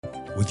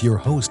with your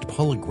host,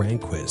 Paula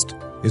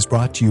Granquist, is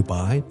brought to you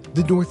by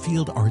the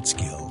Northfield Arts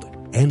Guild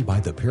and by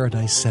the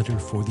Paradise Center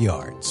for the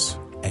Arts.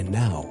 And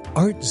now,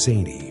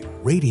 ArtZany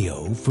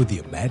Radio for the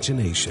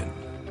Imagination.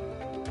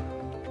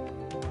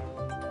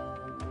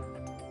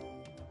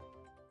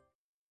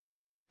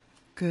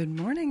 Good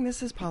morning,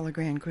 this is Paula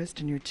Granquist,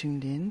 and you're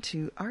tuned in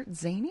to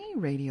ArtZany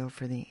Radio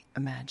for the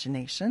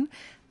Imagination.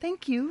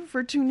 Thank you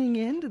for tuning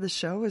in to the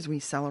show as we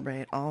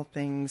celebrate all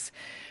things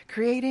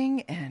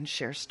creating and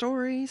share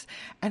stories.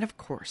 And of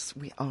course,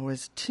 we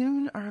always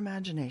tune our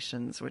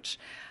imaginations, which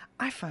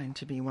I find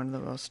to be one of the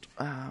most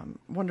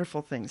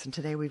wonderful things. And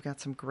today we've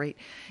got some great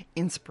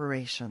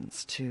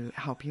inspirations to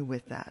help you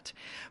with that.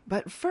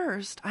 But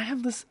first, I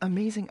have this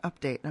amazing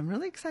update, and I'm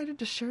really excited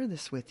to share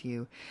this with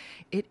you.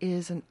 It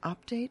is an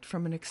update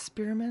from an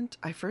experiment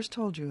I first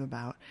told you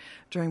about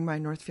during my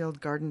Northfield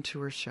Garden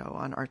Tour show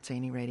on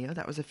ArtZany Radio.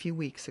 That was a few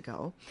weeks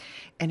ago.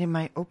 And in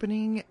my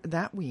opening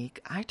that week,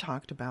 I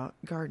talked about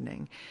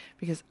gardening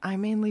because I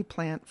mainly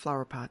plant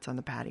flower pots on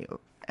the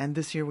patio. And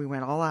this year we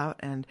went all out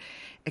and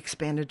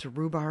expanded to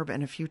rhubarb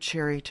and a few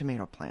cherry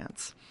tomato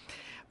plants.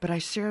 But I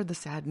shared the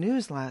sad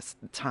news last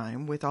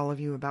time with all of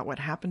you about what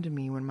happened to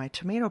me when my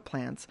tomato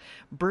plants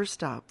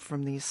burst up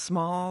from these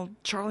small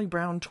Charlie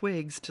Brown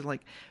twigs to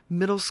like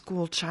middle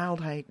school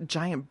child height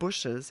giant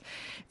bushes,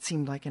 it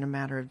seemed like in a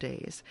matter of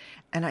days.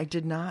 And I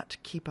did not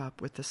keep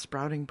up with the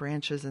sprouting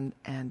branches, and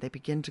they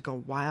began to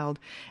go wild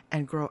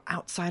and grow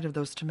outside of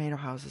those tomato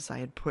houses I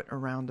had put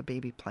around the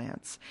baby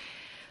plants.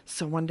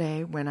 So one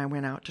day when I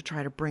went out to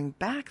try to bring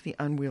back the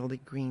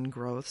unwieldy green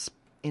growths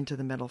into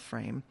the middle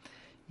frame,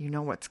 you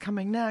know what's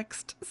coming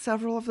next.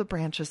 Several of the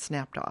branches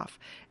snapped off,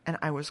 and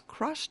I was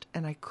crushed,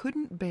 and I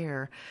couldn't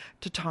bear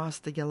to toss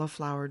the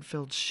yellow-flowered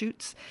filled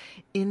shoots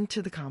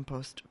into the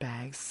compost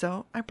bags.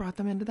 So I brought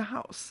them into the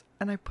house,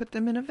 and I put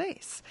them in a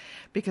vase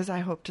because I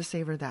hope to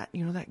savor that,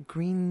 that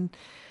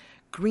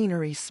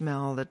greenery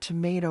smell, the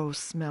tomato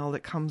smell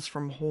that comes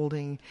from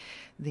holding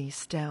the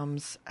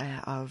stems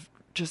of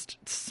just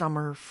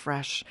summer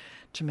fresh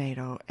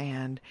tomato.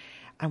 And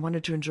I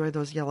wanted to enjoy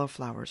those yellow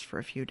flowers for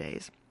a few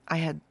days. I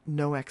had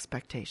no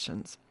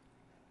expectations.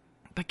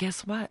 But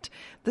guess what?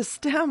 The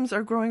stems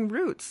are growing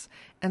roots,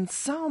 and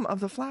some of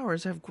the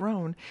flowers have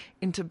grown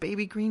into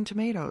baby green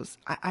tomatoes.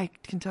 I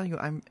can tell you,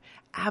 I'm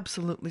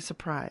absolutely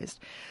surprised.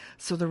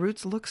 So the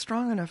roots look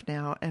strong enough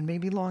now, and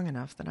maybe long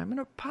enough, that I'm going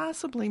to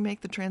possibly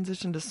make the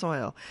transition to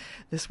soil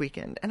this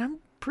weekend. And I'm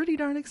pretty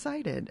darn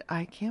excited.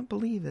 I can't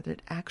believe that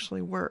it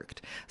actually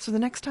worked. So the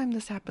next time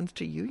this happens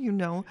to you, you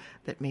know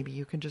that maybe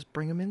you can just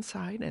bring them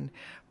inside and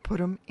put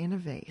them in a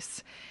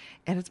vase.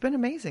 And it's been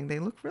amazing. They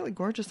look really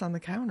gorgeous on the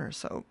counter.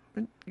 So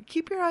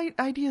keep your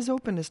ideas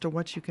open as to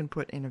what you can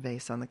put in a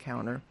vase on the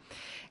counter.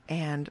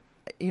 And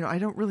I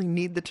don't really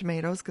need the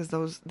tomatoes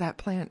because that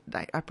plant,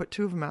 I put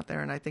 2 of them out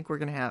there, and I think we're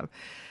going to have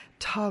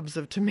tubs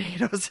of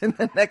tomatoes in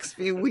the next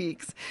few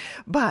weeks.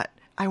 But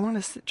I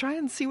want to try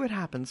and see what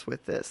happens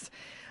with this.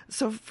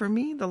 So for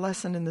me, the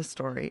lesson in this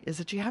story is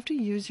that you have to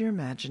use your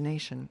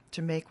imagination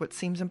to make what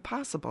seems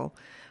impossible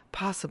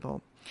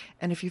possible.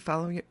 And if you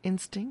follow your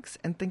instincts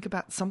and think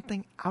about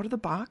something out of the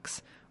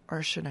box,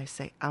 or should I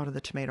say out of the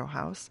tomato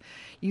house,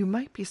 you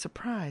might be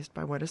surprised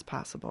by what is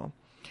possible.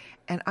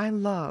 And I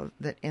love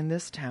that in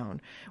this town,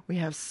 we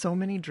have so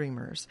many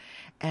dreamers.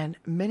 And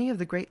many of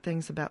the great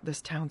things about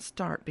this town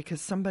start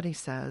because somebody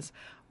says,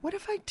 what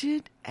if I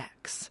did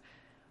X?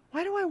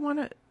 What do I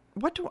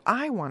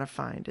want to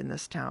find in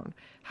this town?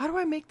 How do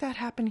I make that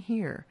happen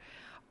here?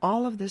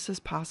 All of this is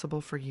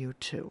possible for you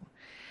too.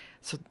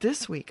 So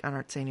this week on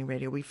ArtZany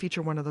Radio, we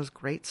feature one of those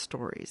great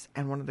stories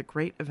and one of the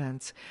great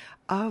events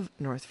of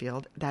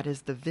Northfield. That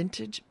is the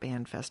Vintage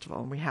Band Festival.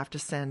 And we have to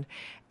send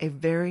a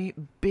very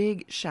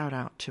big shout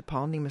out to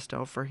Paul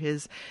Nemisto for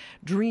his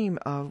dream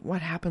of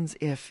what happens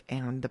if,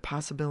 and the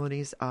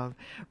possibilities of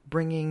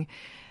bringing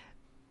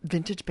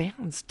vintage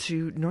bands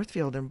to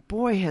Northfield, and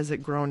boy has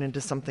it grown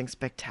into something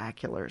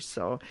spectacular.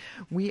 So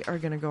we are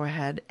going to go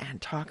ahead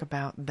and talk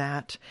about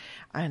that,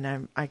 and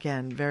I'm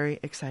again very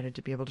excited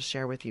to be able to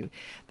share with you.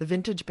 The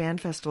Vintage Band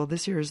Festival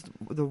this year is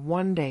the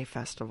one-day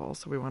festival,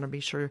 so we want to be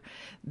sure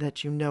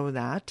that you know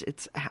that.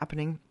 It's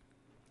happening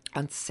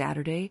on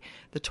Saturday,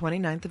 the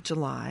 29th of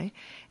July,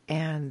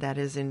 and that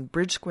is in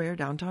Bridge Square,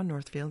 downtown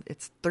Northfield.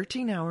 It's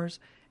 13 hours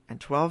and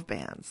 12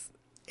 bands.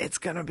 It's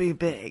going to be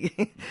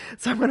big.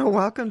 So I'm going to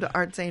welcome to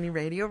ArtZany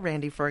Radio,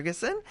 Randy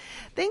Ferguson.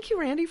 Thank you,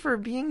 Randy, for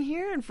being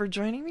here and for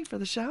joining me for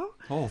the show.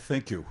 Oh,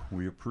 thank you.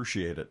 We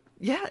appreciate it.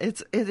 Yeah,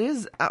 it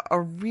is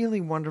a really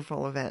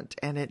wonderful event,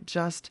 and it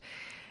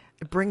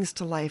brings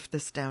to life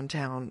this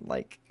downtown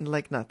like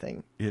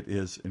nothing. It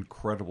is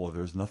incredible.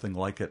 There's nothing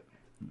like it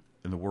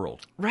in the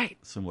world. Right.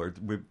 Similar.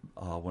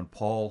 When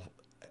Paul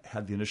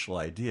had the initial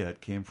idea,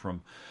 it came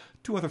from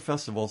 2 other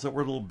festivals that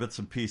were little bits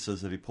and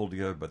pieces that he pulled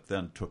together, but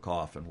then took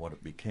off, and what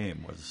it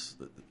became was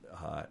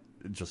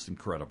just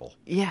incredible.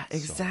 Yeah,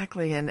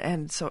 exactly.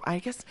 So I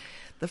guess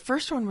the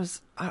first one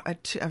was, I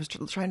was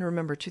trying to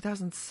remember,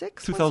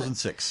 2006?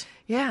 2006.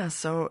 Yeah,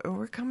 so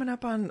we're coming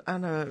up on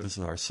a... This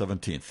is our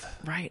 17th.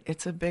 Right,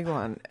 it's a big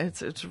one.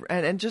 It's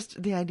and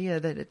just the idea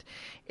that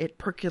it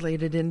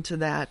percolated into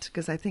that,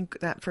 because I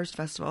think that first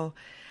festival,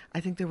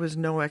 I think there was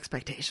no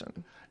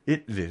expectation.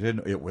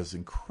 It was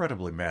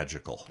incredibly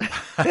magical.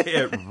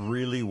 It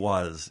really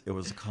was. It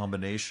was a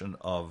combination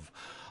of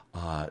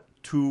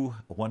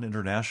one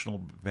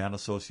international band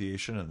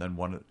association and then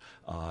one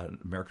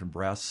American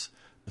brass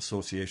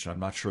association. I'm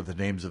not sure the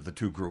names of the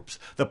two groups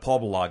that Paul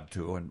belonged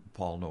to, and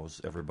Paul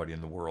knows everybody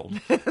in the world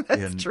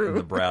in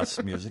the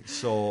brass music.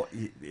 So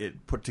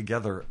it put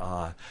together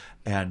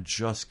and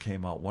just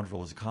came out wonderful.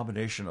 It was a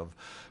combination of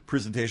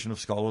presentation of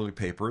scholarly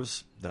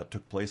papers that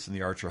took place in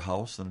the Archer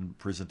House and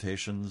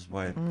presentations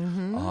by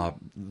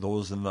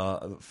those in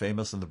the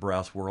famous in the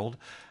brass world,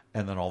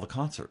 and then all the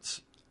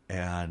concerts.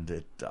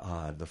 And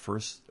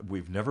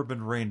we've never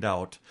been rained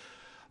out,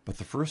 but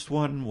the first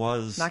one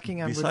was...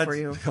 knocking on wood for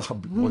you.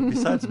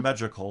 Besides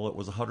magical, it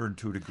was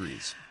 102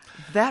 degrees.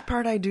 That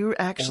part I do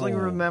actually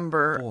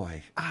remember.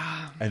 Boy.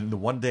 And the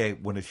one day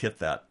when it hit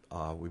that,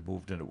 we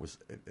moved in, it was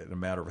in a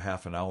matter of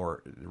half an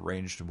hour, it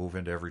arranged to move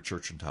into every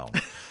church in town.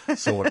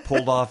 So it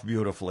pulled off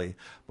beautifully.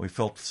 We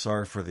felt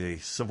sorry for the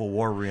Civil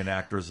War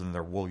reenactors in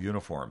their wool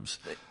uniforms.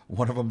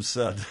 One of them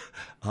said,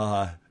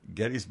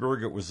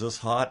 Gettysburg, it was this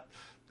hot,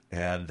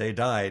 and they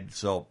died,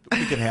 so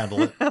we can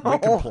handle it. We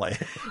can play.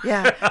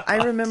 Yeah, I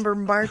remember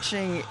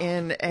marching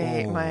in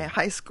my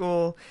high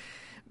school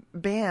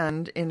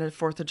band in a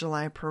 4th of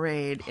July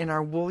parade in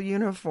our wool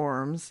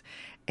uniforms,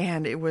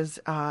 and it was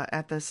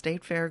at the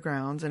state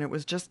fairgrounds, and it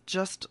was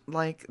just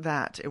like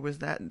that. It was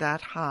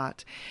that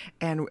hot,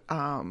 and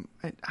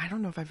I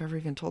don't know if I've ever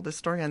even told this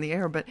story on the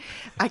air, but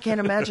I can't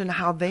imagine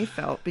how they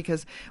felt,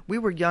 because we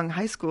were young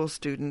high school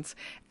students,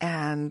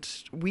 and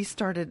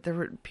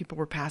people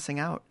were passing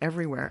out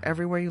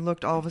everywhere you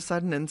looked all of a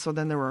sudden, and so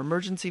then there were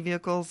emergency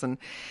vehicles, and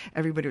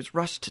everybody was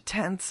rushed to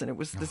tents, and it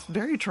was this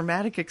very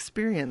traumatic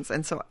experience.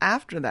 And so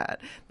after that,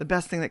 the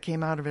best thing that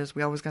came out of it is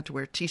we always got to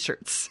wear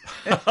T-shirts.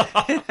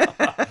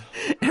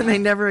 And they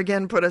never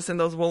again put us in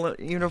those wool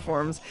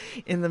uniforms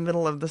in the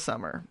middle of the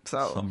summer.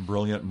 So some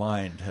brilliant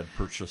mind had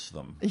purchased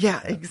them.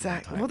 Yeah,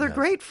 exactly. Well, they're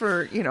great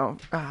for,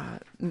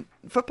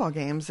 football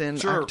games in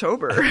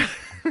October.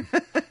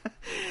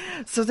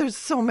 So there's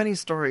so many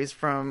stories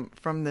from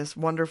this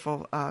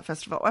wonderful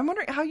festival. I'm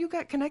wondering how you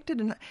got connected,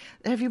 and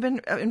have you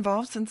been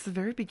involved since the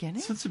very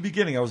beginning? Since the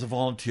beginning, I was a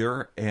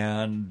volunteer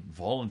and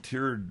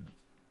volunteered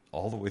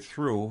all the way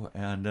through,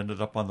 and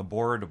ended up on the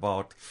board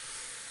about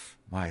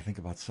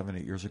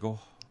 7-8 years ago.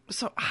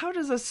 So how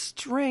does a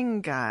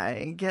string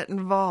guy get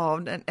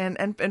involved?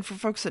 And for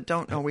folks that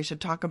don't know, we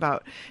should talk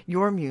about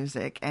your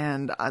music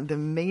and the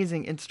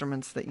amazing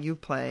instruments that you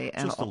play.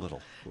 And just a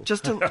little.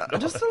 Just a little.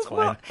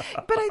 Well,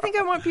 but I think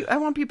I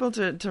want people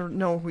to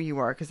know who you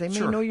are, because they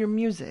may know your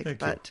music,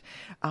 but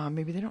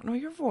maybe they don't know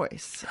your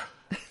voice.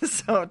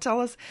 So tell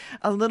us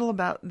a little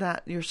about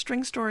that, your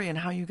string story, and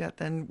how you got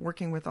then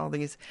working with all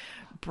these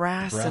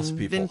brass and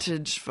people.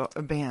 Vintage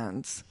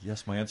bands.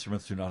 Yes, my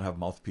instruments do not have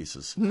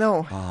mouthpieces.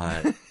 No.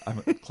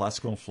 I'm a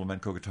classical and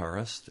flamenco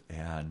guitarist,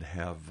 and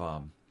have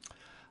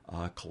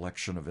a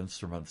collection of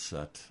instruments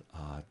that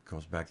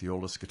goes back. The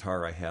oldest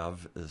guitar I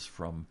have is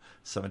from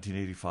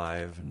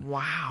 1785. And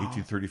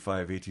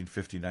 1835,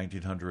 1850,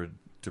 1900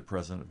 to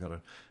present. I've got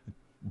a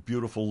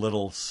beautiful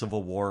little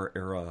Civil War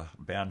era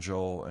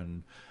banjo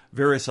and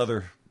various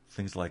other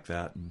things like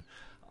that. And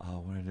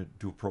when I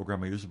do a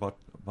program, I use about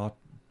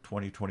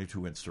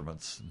 22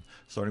 instruments,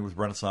 starting with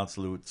Renaissance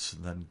lutes,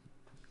 and then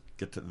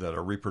get to that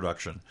are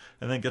reproduction,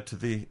 and then get to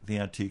the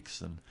antiques.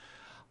 And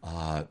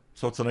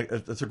so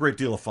it's a great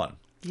deal of fun.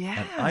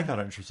 Yeah. And I got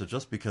interested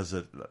just because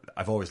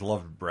I've always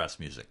loved brass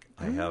music.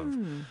 I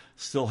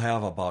still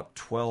have about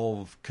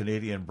 12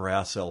 Canadian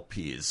brass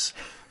LPs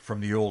from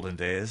the olden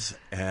days,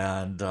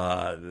 and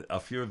a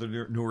few of the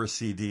newer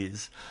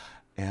CDs.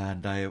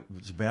 And I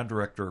was a band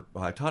director.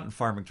 I taught in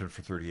Farmington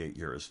for 38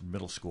 years, in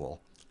middle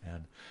school.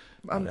 And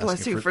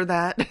bless you for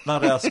that.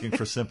 Not asking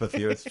for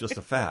sympathy. It's just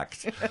a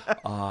fact.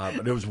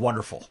 But it was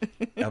wonderful.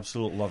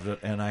 Absolutely loved it.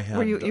 And I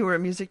had... You were a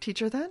music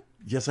teacher then?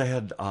 Yes, I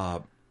had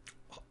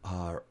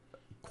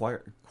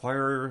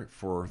choir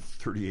for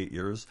 38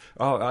 years.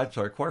 Oh, I'm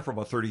sorry, choir for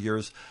about 30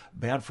 years,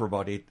 band for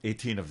about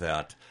 18 of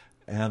that.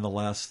 And the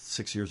last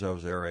 6 years I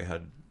was there, I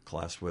had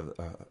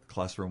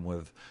classroom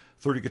with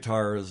 30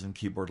 guitars and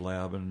keyboard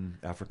lab and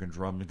African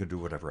drum, and could do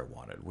whatever I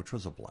wanted, which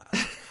was a blast.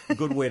 A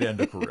good way to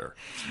end a career.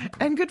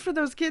 And good for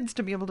those kids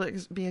to be able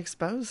to be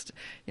exposed.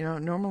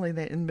 Normally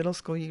in middle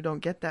school you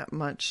don't get that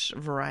much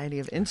variety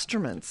of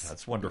instruments.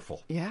 That's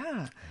wonderful.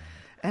 Yeah.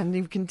 And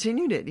you've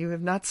continued it. You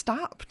have not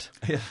stopped.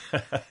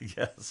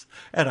 Yes.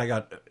 And I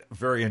got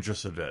very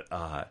interested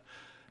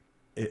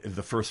in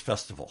the first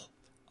festival.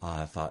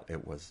 I thought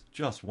it was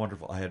just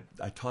wonderful.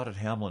 I taught at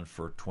Hamlin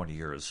for 20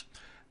 years,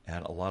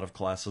 and a lot of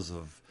classes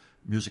of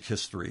music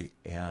history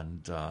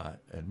and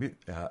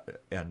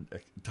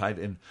tied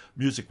in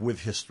music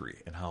with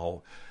history and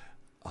how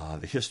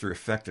the history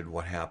affected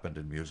what happened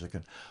in music.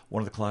 And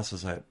one of the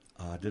classes I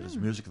did is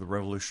Music of the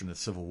Revolution and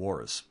Civil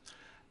Wars.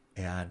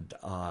 And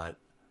a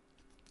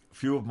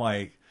few of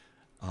my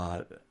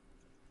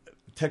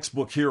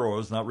textbook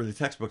heroes, not really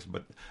textbooks,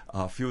 but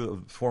a few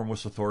of the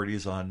foremost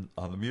authorities on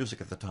the music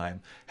at the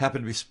time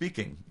happened to be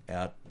speaking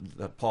that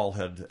Paul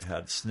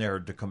had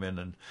snared to come in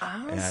and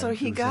so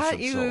he got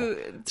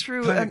you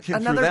through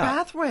another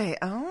pathway.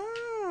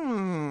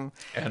 And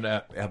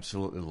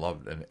absolutely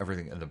loved and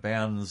everything, and the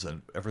bands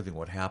and everything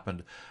what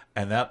happened,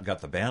 and that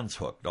got the bands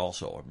hooked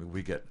also. I mean,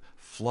 we get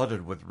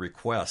flooded with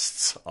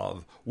requests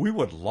of, we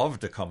would love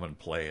to come and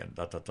play and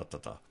da da da da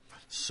da.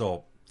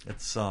 So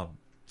it's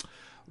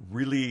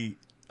really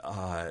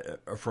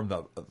from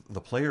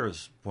the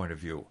players' point of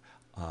view,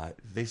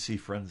 they see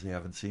friends they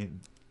haven't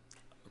seen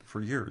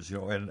for years,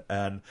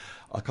 and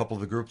a couple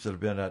of the groups that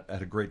have been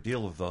at a great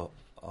deal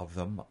of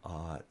them.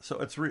 So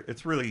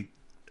it's really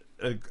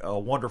a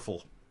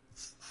wonderful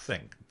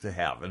thing to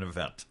have an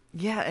event.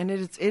 Yeah, and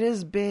it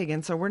is big,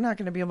 and so we're not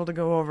going to be able to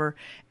go over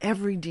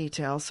every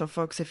detail. So,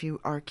 folks, if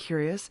you are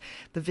curious,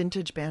 the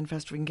Vintage Band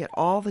Festival, you can get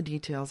all the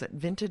details at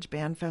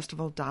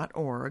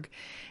vintagebandfestival.org,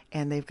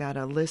 and they've got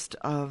a list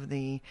of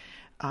the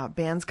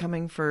bands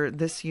coming for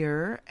this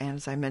year. And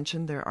as I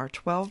mentioned, there are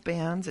 12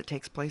 bands. It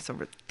takes place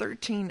over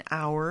 13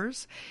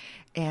 hours,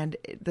 and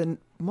the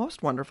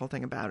most wonderful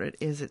thing about it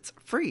is it's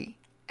free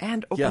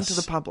and open to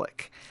the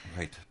public.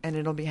 Right. And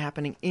it'll be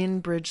happening in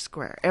Bridge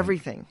Square.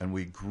 Everything. And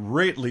we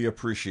greatly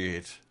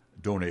appreciate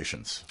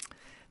donations.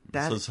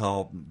 This is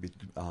how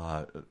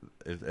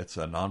it's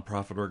a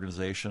nonprofit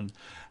organization,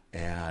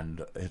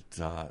 and that's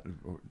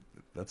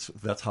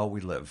how we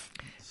live.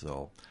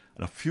 So,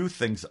 and a few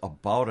things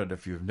about it.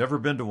 If you've never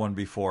been to one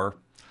before,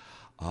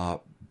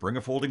 bring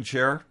a folding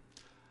chair,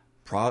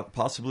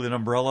 possibly an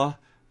umbrella,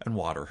 and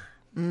water.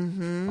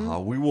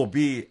 Mm-hmm. We will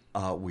be.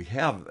 We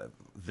have.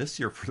 This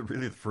year, for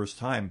really the first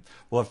time,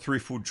 we'll have 3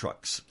 food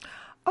trucks.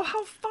 Oh,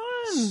 how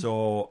fun!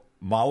 So,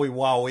 Maui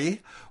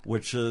Wowie,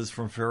 which is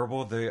from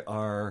Faribault, they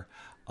are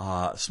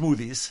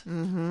smoothies,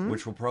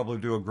 which will probably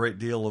do a great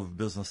deal of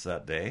business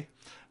that day.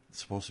 It's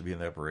supposed to be in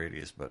the upper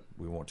 80s, but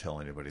we won't tell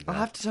anybody that. I'll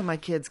have to tell my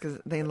kids because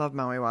they love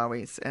Maui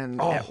Wowies.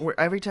 And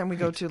every time we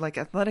go to like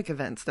athletic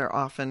events, they're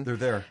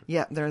there.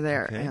 Yeah, they're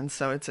there. Okay. And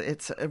so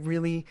it's a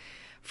really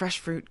fresh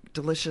fruit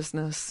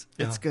deliciousness.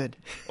 Yeah. It's good.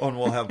 Oh, and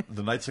we'll have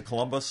the Knights of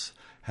Columbus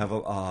have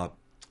a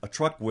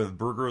truck with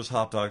burgers,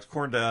 hot dogs,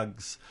 corn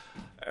dogs,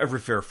 every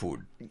fair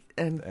food.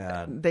 And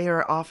they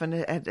are often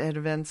at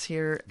events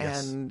here,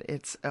 yes. And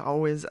it's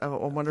always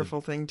a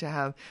wonderful thing to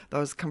have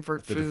those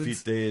comfort the foods.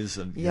 Defeat days.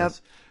 And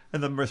yes.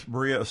 And then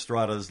Maria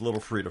Estrada's Little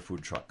Frida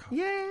food truck.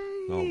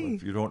 Yay! So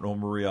if you don't know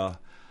Maria,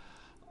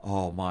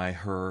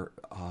 her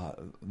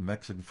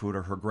Mexican food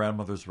are her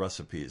grandmother's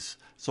recipes.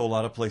 So a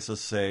lot of places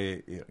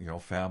say,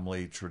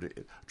 family,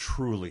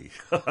 truly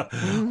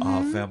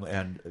family,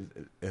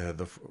 and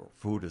the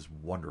food is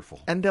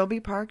wonderful. And they'll be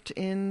parked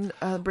in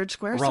Bridge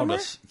Square around somewhere?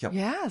 us. Yep.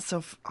 Yeah.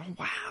 So,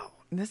 wow.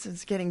 This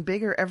is getting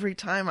bigger every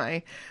time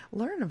I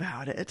learn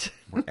about it.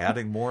 We're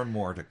adding more and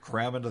more to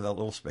cram into that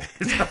little space.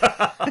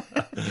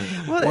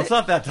 Well, it's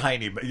not that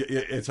tiny, but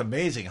it's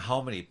amazing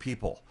how many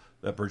people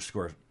that Bridge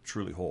Square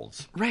truly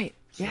holds. Right.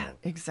 So. Yeah,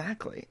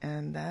 exactly.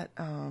 And that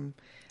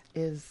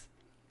is,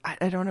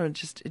 I don't know, it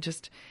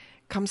just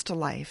comes to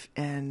life.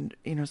 And,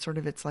 sort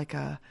of it's like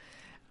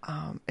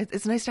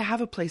it's nice to have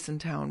a place in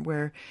town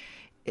where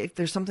if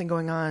there's something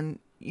going on,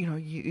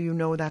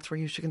 that's where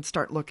you can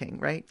start looking,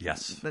 right?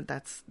 Yes.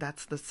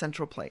 That's the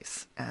central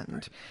place. And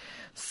right.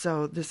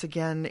 So this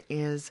again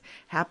is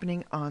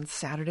happening on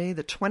Saturday,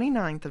 the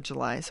 29th of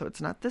July. So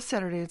it's not this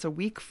Saturday, it's a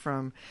week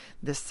from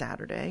this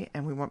Saturday.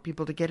 And we want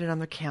people to get it on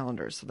their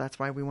calendars. So that's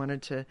why we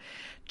wanted to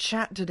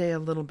chat today a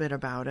little bit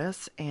about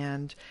us.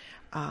 And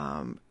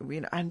I'm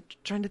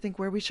trying to think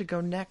where we should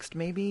go next.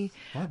 Maybe.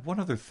 I have one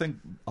other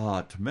thing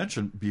to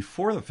mention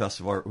before the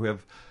festival. We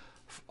have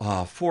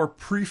 4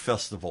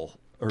 pre-festival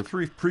or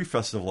 3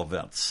 pre-festival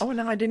events. Oh,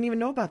 no, I didn't even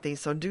know about these,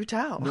 so do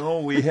tell.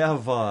 No, we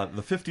have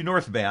the 50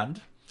 North Band,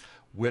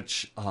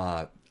 which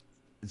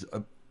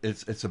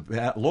it's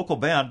a local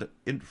band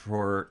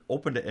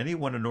open to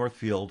anyone in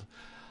Northfield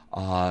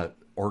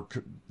or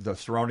the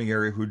surrounding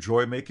area who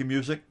enjoy making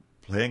music,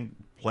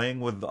 playing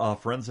with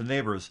friends and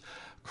neighbors.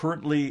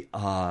 Currently,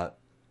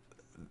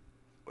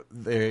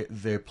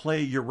 they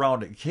play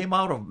year-round. It came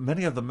out of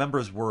many of the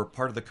members were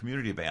part of the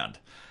community band,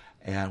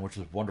 which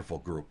is a wonderful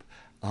group.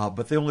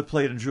 But they only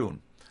played in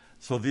June.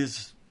 So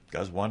these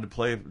guys wanted to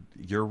play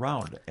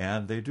year-round,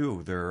 and they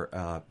do. There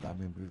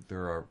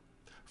are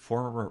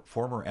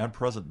former and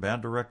present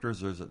band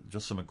directors. There's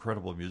just some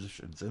incredible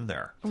musicians in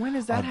there. When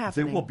is that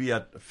happening? They will be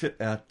at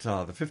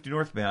the 50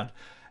 North Band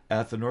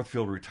at the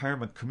Northfield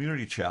Retirement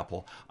Community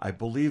Chapel. I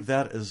believe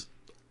that is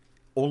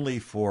only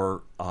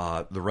for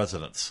the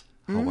residents,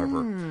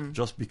 however,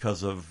 just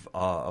because of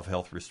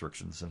health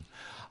restrictions. And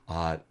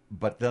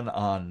but then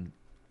on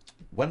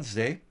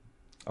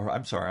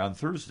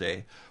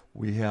Thursday,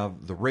 we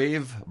have the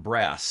Rave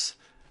Brass,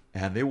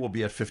 and they will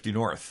be at 50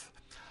 North.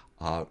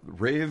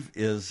 Rave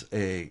is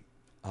a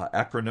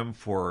acronym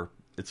for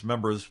its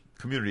members'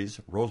 communities,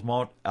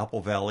 Rosemount,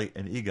 Apple Valley,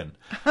 and Egan.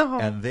 Oh.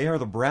 And they are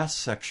the brass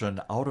section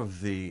out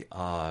of the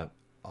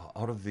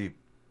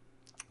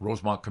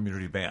Rosemount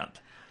Community Band.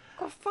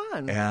 Oh,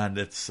 fun. And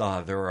it's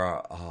they're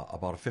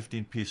about a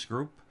 15-piece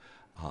group,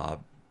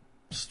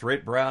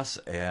 straight brass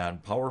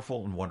and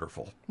powerful and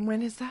wonderful.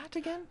 When is that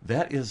again?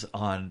 That is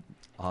on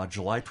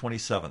July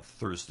 27th,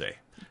 Thursday,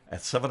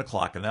 at 7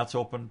 o'clock, and that's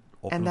open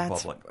And to the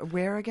that's public.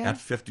 where again? At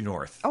 50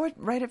 North. Oh,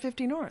 right at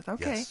 50 North.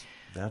 Okay. Yes,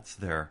 that's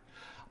there.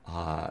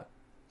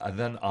 And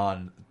then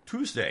on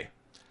Tuesday,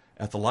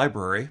 at the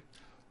library,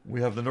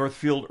 we have the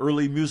Northfield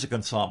Early Music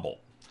Ensemble.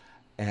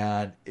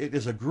 And it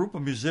is a group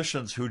of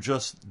musicians who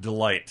just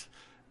delight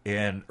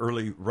in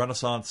early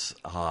Renaissance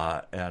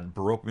and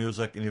Baroque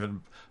music, and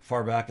even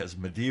far back as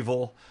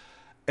medieval,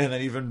 and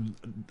then even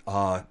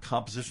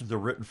compositions that are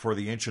written for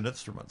the ancient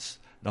instruments.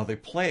 Now, they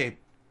play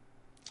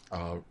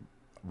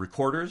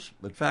recorders.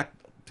 In fact,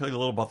 I'll tell you a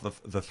little about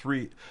the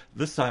three.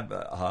 This time,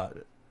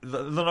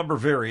 the number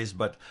varies,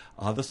 but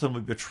this time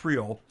will be a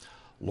trio.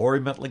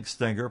 Lori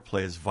Metling-Stenger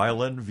plays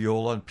violin,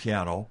 viola, and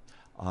piano.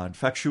 In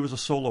fact, she was a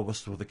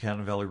soloist with the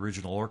Cannon Valley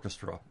Regional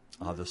Orchestra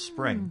this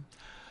spring.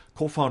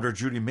 Co-founder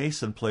Judy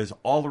Mason plays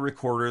all the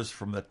recorders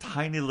from the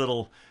tiny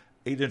little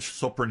 8-inch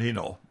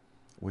sopranino,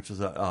 which is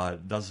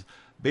does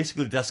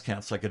basically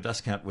descants, like a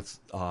descant with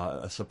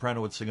a soprano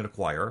would sing in a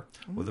choir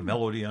with a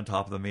melody on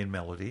top of the main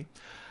melody.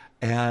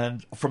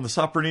 And from the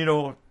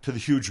sopranino to the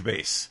huge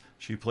bass,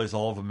 she plays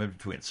all of them in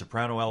between,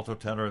 soprano, alto,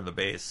 tenor, and the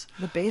bass.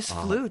 The bass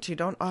flute, you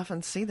don't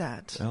often see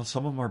that. Well,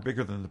 some of them are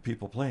bigger than the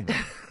people playing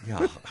them.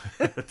 Yeah.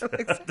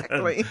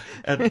 Exactly.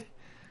 And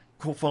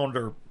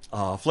co-founder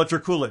Fletcher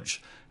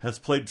Coolidge has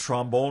played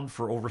trombone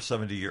for over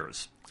 70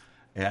 years.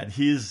 And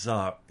he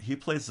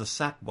plays the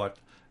sackbut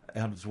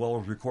and as well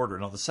as recorder.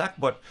 Now, the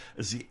sackbut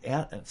is the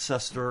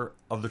ancestor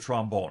of the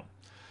trombone.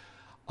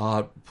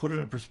 Put it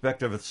in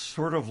perspective, it's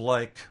sort of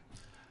like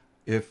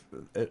if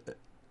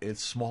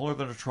it's smaller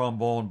than a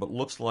trombone, but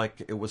looks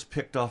like it was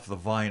picked off the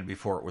vine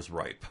before it was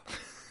ripe.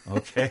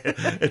 Okay?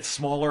 It's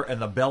smaller,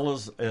 and the bell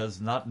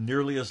is not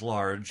nearly as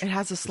large. It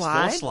has a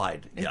slide? It's still a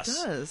slide, yes.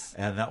 It does.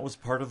 And that was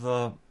part of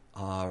the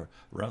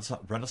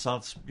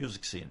Renaissance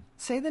music scene.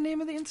 Say the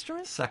name of the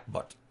instrument?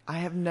 Sackbut. I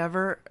have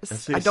never...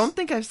 I don't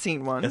think I've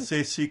seen one.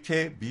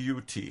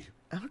 Sackbut.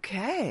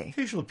 Okay.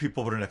 Occasionally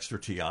people put an extra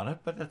T on it,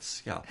 but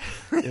it's, yeah.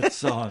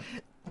 It's...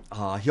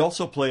 he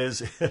also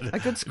plays a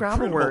good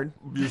Scrabble word.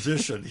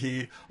 Musician.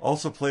 He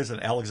also plays in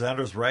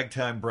Alexander's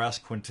Ragtime Brass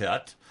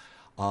Quintet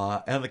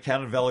and the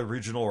Cannon Valley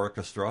Regional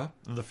Orchestra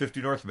and the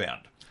 50 North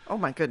Band. Oh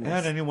my goodness!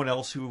 And anyone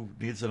else who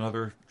needs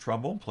another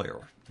trombone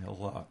player.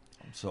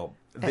 So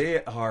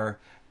they are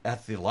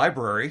at the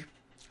library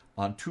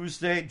on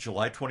Tuesday,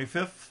 July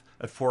 25th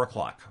at 4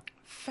 o'clock.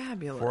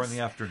 Fabulous. 4 in the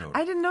afternoon.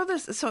 I didn't know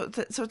this. So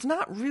it's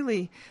not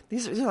really,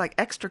 these are like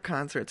extra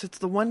concerts. It's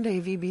the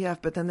one-day VBF,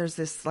 but then there's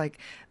this, like,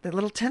 the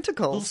little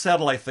tentacles. Little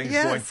satellite things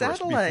going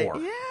satellite. for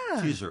us before.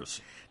 Yeah.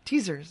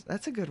 Teasers.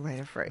 That's a good way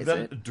to phrase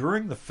then, it.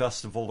 During the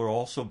festival, there will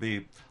also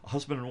be a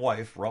husband and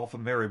wife, Ralph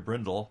and Mary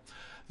Brindle,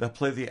 that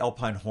play the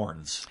Alpine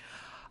horns.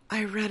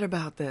 I read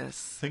about this.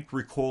 Think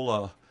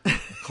Ricola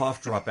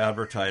cough drop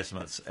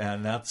advertisements,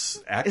 and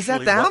that's actually Is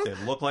that them? what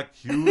they look like,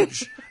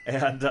 huge.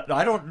 And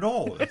I don't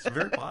know. It's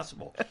very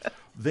possible.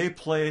 They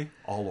play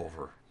all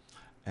over,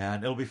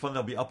 and it'll be fun.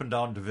 They'll be up and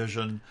down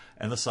Division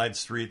and the side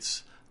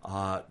streets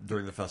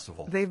during the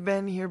festival. They've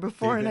been here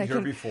before, They've been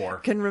and here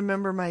I can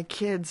remember my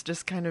kids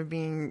just kind of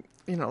being,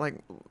 like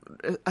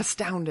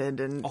astounded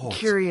and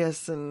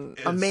curious and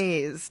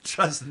amazed.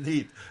 Just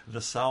neat.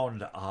 The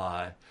sound,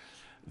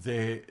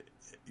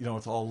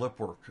 it's all lip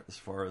work as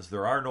far as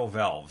there are no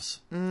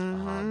valves.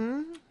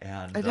 Mm-hmm.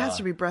 And it has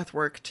to be breath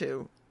work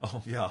too.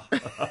 Oh yeah.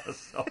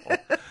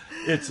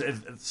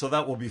 So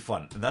that will be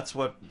fun, and that's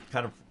what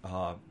kind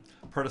of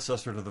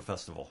predecessor to the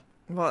festival.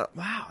 Well,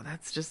 wow,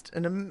 that's just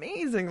an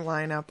amazing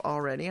lineup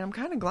already. I'm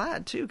kind of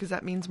glad too, because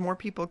that means more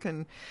people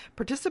can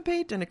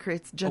participate, and it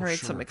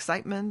generates some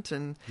excitement,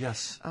 and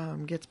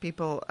gets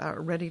people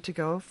ready to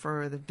go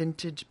for the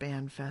Vintage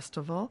Band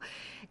Festival.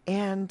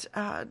 And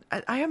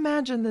I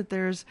imagine that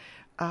there's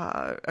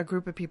a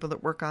group of people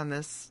that work on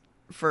this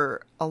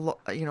for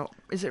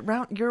is it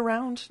year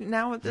round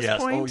now at this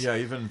point? Yes. Oh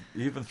yeah.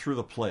 Even through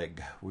the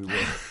plague, we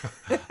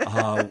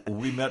were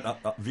we met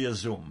via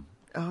Zoom.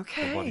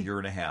 Okay. About a year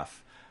and a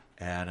half.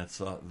 And it's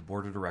the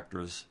board of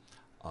directors.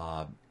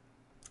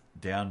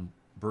 Dan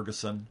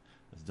Ferguson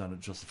has done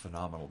just a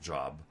phenomenal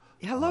job.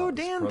 Hello,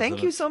 Dan.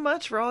 Thank you so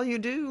much for all you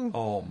do.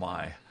 Oh,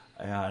 my.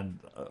 And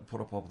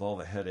put up with all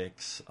the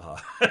headaches,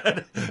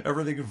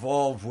 everything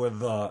involved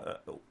with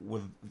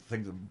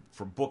things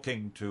from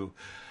booking to...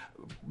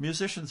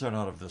 Musicians are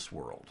not of this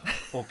world,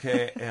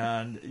 okay?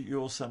 And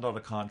you'll send out a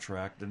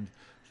contract, and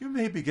you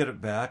maybe get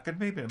it back, and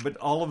maybe... But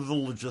all of the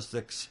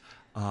logistics,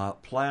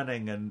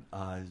 planning, and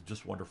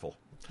just wonderful.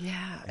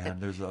 Yeah.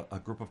 And there's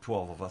a group of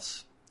 12 of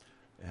us,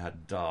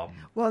 And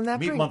and that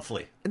meet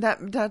monthly.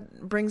 That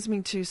brings me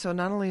to, so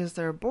not only is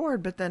there a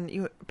board, but then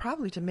you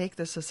probably, to make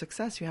this a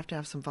success, you have to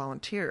have some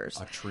volunteers.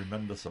 A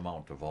tremendous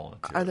amount of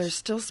volunteers. Are there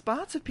still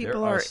spots if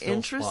people are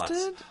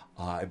interested?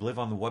 I believe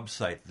on the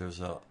website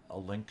there's a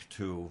link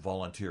to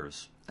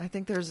volunteers. I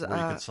think there's where you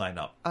can sign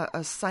up.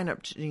 A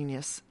sign-up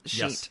Genius sheet.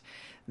 Yes.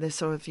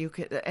 So if you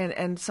could,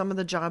 and some of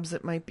the jobs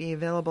that might be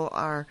available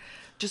are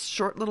just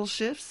short little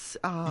shifts.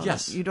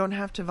 Yes. You don't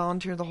have to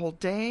volunteer the whole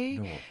day.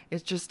 No,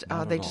 it's just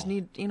not they at just all.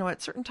 need,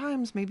 at certain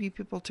times, maybe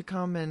people to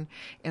come and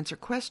answer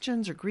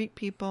questions or greet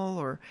people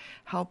or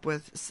help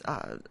with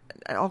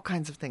all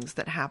kinds of things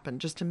that happen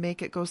just to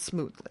make it go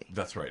smoothly.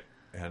 That's right.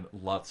 And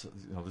lots of,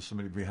 there's so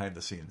many behind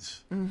the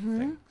scenes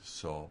things.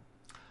 So,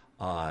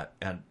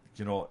 and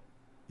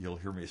you'll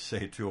hear me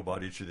say too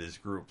about each of these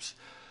groups.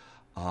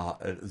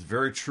 It's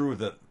very true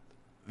that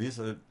these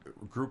are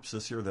groups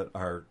this year that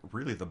are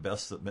really the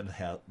best that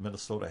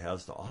Minnesota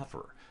has to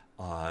offer.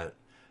 I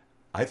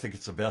think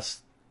it's the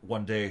best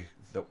one-day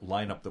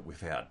lineup that we've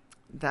had.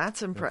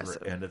 That's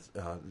impressive. And it's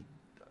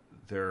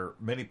there are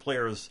many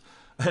players,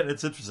 and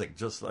it's interesting.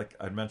 Just like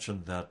I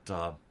mentioned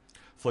that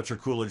Fletcher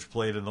Coolidge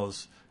played in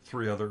those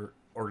 3 other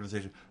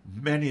organizations.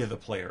 Many of the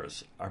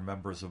players are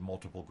members of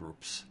multiple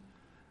groups.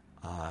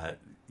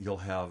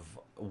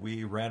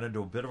 We ran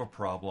into a bit of a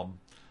problem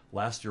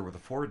last year with a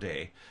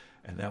 4-day,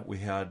 and that we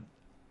had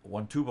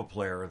one tuba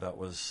player that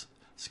was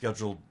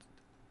scheduled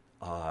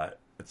at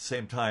the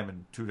same time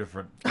in 2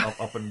 different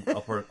up in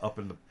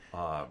the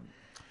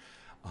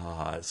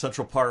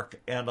Central Park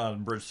and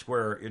on Bridge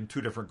Square in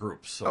 2 different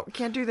groups. So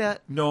can't do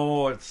that.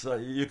 No, it's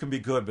you can be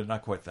good, but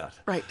not quite that.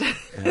 Right.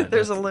 And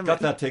There's a limit. Got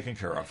that taken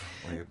care of.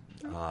 You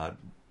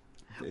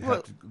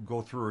have to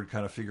go through and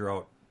kind of figure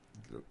out.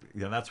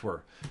 That's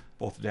where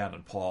both Dan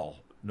and Paul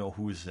know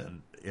who's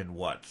in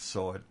what.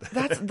 So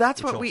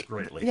that's what we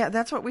greatly.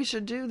 That's what we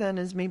should do then,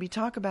 is maybe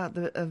talk about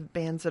the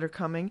bands that are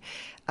coming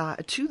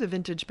to the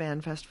Vintage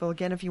Band Festival.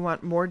 Again, if you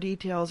want more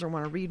details or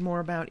want to read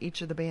more about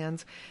each of the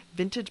bands,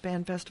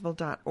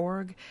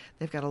 vintagebandfestival.org.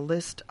 They've got a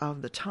list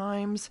of the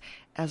times,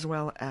 as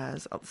well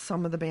as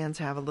some of the bands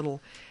have a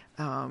little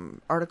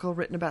article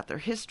written about their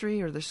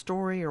history or their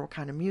story or what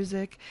kind of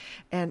music.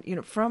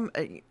 And from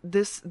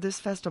this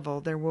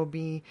festival, there will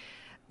be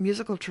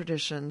musical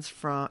traditions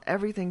from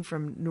everything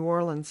from New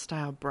Orleans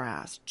style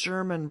brass,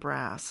 German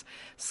brass,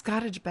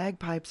 Scottish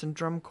bagpipes and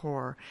drum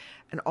corps,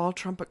 an all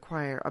trumpet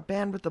choir, a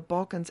band with the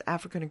Balkans,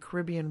 African and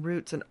Caribbean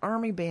roots, an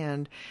army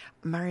band,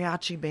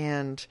 mariachi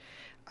band,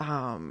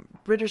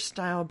 British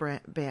style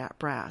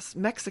brass,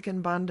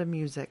 Mexican banda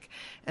music,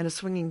 and a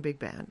swinging big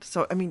band.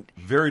 So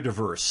very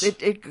diverse.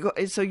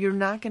 So you're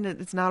not gonna.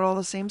 It's not all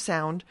the same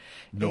sound.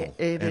 No,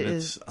 it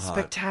is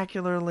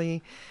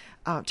spectacularly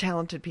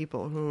talented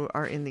people who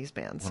are in these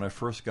bands. When I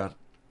first got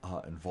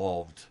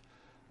involved,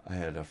 I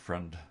had a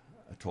friend.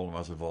 I told him I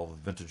was involved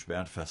with Vintage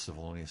Band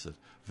Festival, and he said,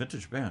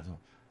 "Vintage Band,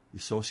 the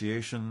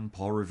association,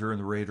 Paul Revere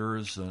and the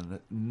Raiders." And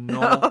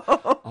no,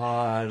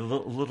 a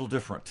little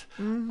different.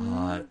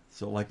 Mm-hmm.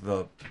 So like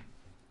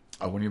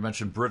when you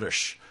mentioned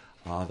British,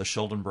 the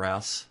Sheldon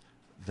Brass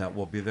that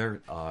will be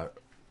there.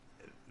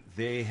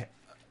 They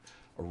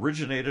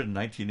originated in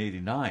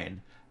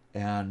 1989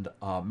 and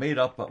made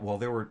up.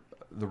 They were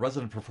the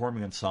resident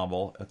performing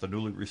ensemble at the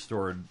newly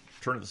restored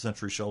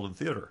turn-of-the-century Sheldon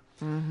Theater.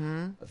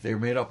 Mm-hmm. They were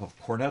made up of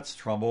cornets,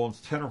 trombones,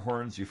 tenor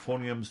horns,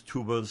 euphoniums,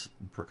 tubas,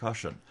 and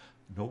percussion.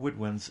 No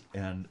woodwinds,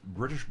 and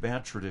British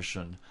band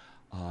tradition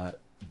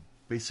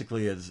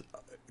basically is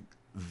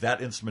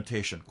that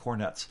instrumentation,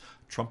 cornets.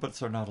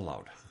 Trumpets are not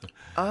allowed.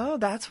 Oh,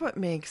 that's what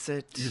makes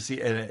it. You see,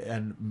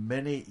 and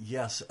many,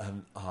 yes,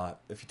 and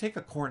if you take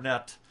a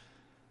cornet,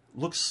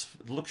 looks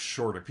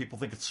shorter. People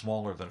think it's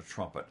smaller than a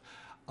trumpet.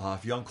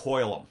 If you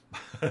uncoil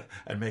them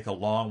and make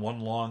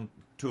one long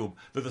tube,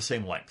 they're the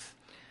same length.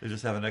 They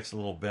just have an extra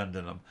little bend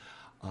in them.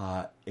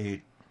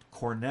 A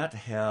cornet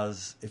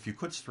has, if you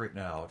could straighten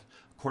it out,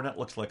 a cornet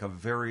looks like a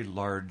very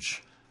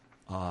large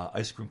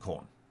ice cream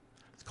cone.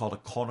 It's called a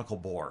conical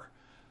bore.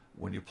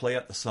 When you play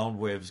it, the sound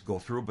waves go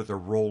through, but they're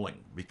rolling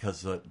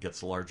because it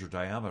gets a larger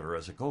diameter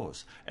as it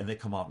goes, and they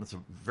come out, and it's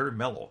very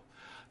mellow.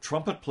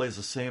 Trumpet plays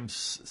the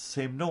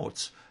same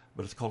notes,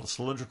 but it's called a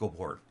cylindrical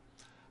bore.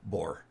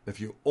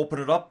 If you open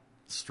it up,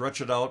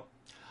 stretch it out,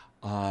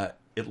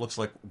 it looks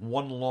like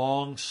one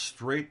long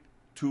straight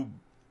tube,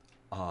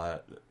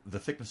 the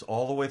thickness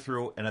all the way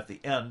through, and at the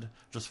end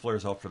just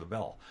flares out for the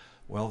bell.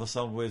 Well, the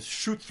sound waves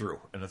shoot through,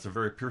 and it's a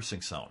very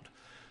piercing sound.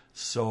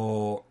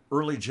 So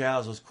early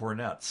jazz was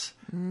cornets,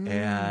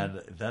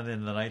 and then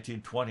in the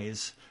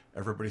 1920s,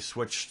 everybody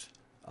switched,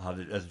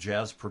 as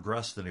jazz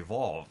progressed and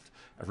evolved,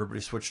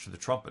 everybody switched to the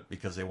trumpet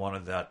because they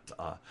wanted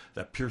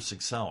that piercing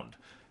sound.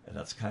 And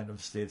that's kind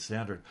of stayed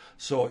standard.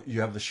 So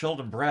you have the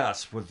Sheldon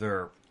Brass with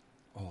their,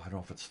 I don't know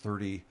if it's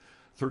 30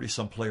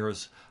 some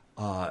players.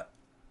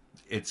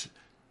 It's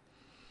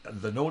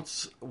the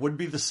notes would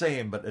be the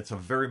same, but it's a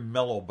very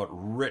mellow but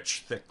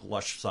rich, thick,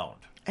 lush sound.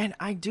 And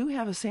I do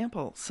have a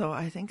sample, so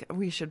I think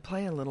we should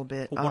play a little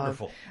bit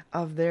Wonderful.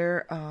 of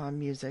their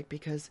music,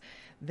 because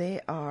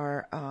they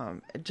are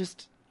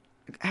just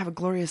have a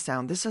glorious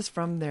sound. This is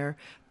from their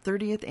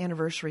 30th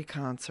anniversary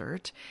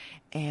concert.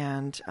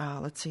 And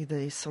let's see,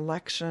 the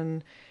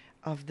selection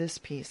of this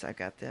piece. I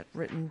got that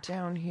written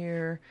down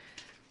here.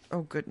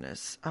 Oh,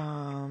 goodness.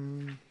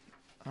 On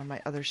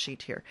my other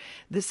sheet here.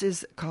 This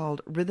is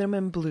called Rhythm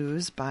and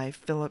Blues by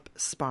Philip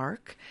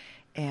Spark.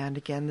 And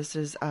again, this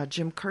is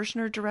Jim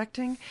Kirshner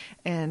directing,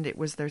 and it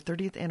was their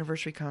 30th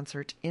anniversary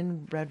concert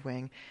in Red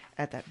Wing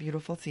at that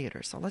beautiful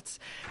theater. So let's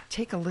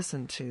take a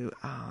listen to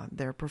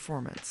their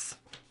performance.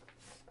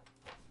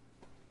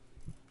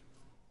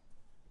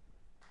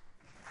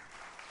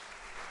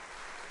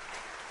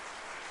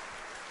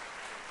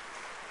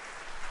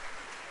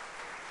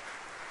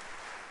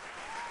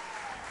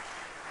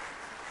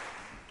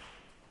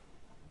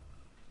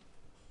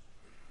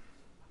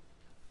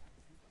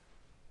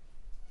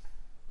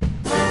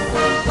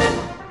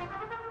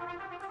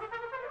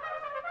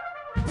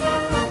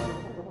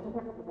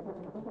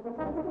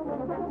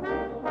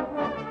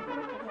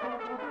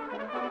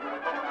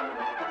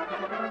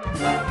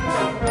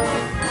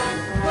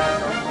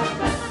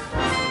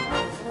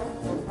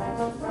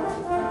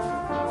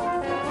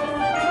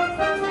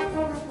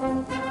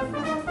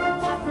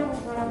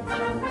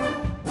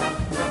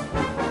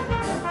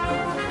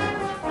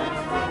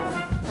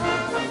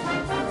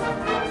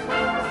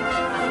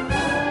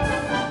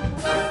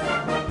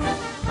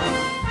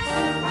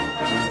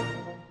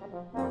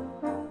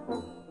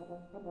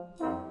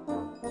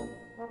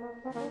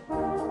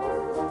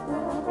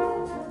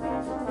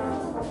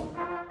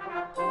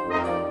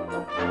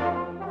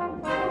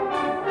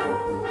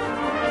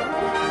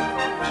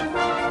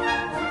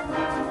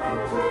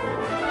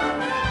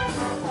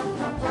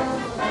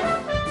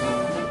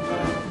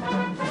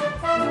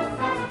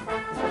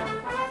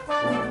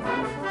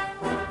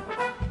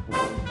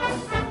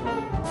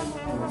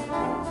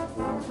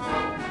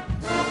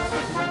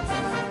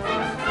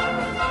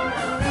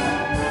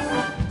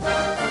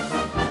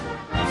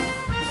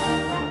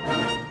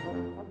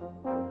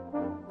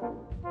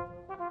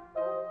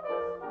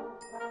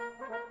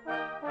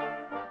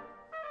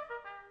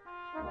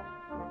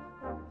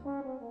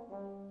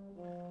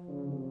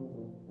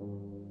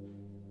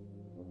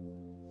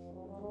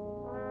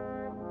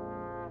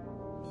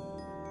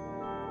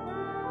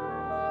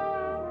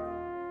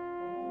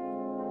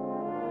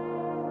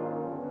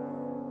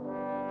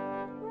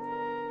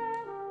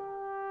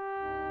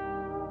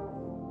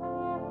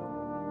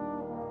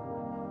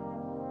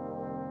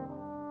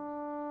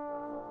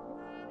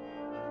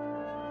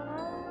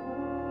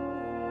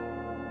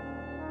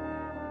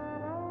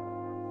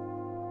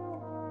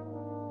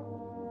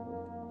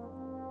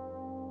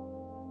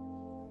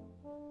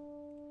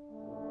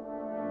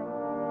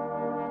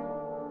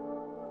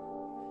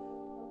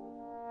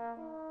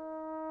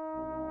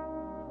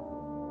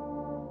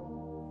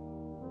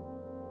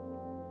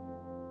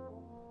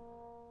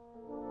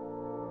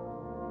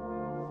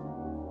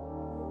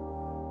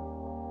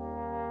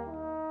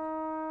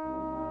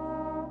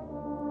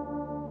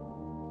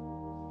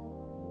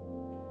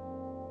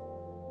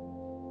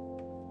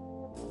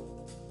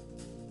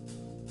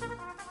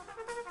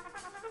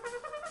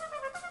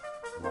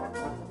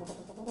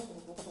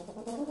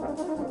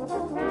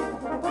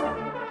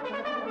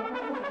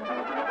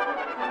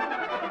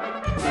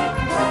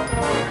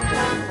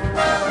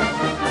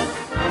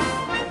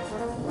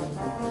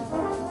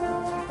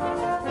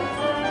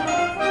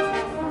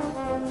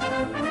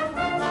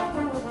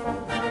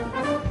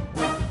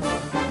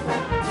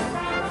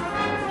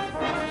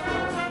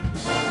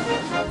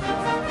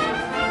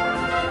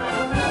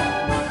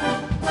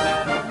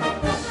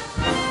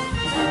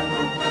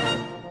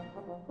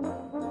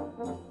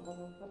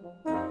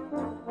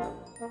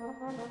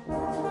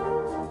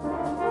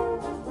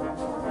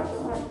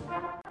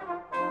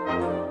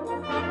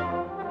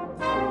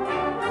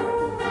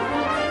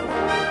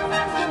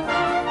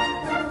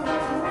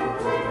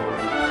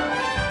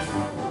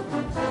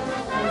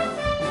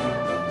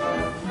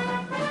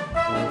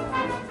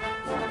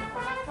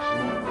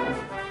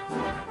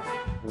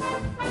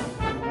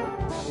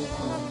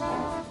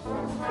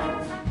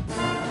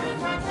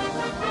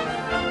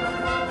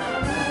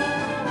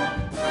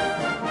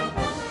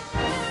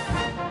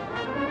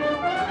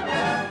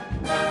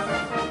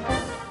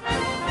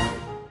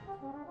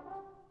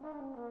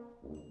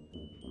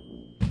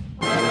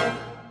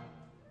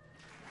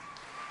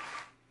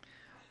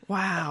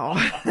 Wow.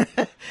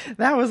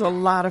 That was a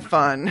lot of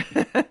fun.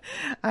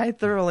 I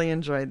thoroughly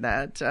enjoyed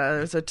that.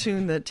 It's a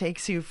tune that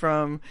takes you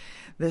from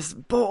this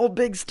bold,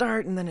 big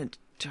start, and then it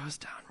goes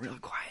down real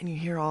quiet, and you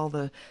hear all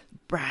the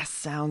brass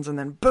sounds, and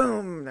then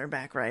boom, they're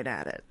back right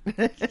at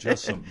it.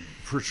 Just some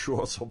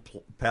virtuoso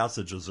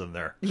passages in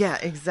there. Yeah,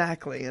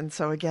 exactly. And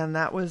so again,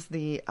 that was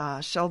the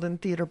Sheldon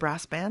Theater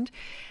Brass Band.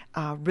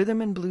 Rhythm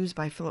and Blues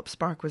by Philip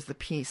Spark was the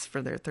piece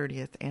for their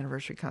 30th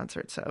anniversary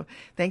concert. So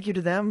thank you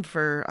to them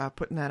for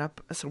putting that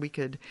up so we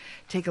could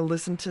take a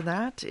listen to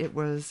that. It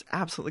was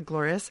absolutely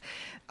glorious.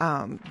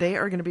 They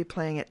are going to be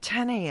playing at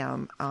 10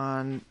 a.m.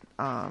 on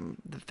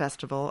the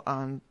festival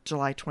on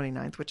July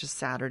 29th, which is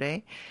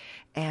Saturday.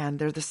 And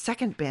they're the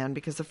second band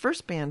because the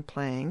first band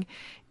playing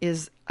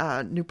is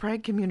New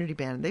Prague Community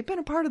Band. They've been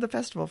a part of the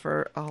festival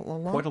for a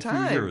long Quite a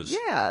time. few years.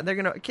 Yeah, they're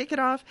going to kick it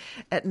off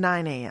at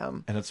 9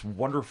 a.m. And it's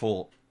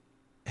wonderful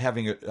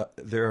having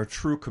they're a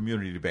true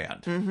community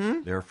band.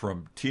 Mm-hmm. They're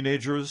from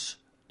teenagers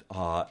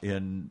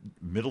in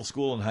middle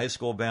school and high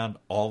school band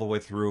all the way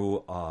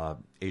through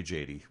age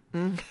 80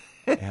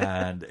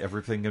 and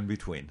everything in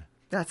between.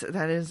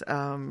 That is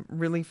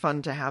really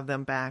fun to have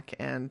them back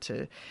and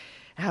to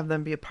have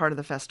them be a part of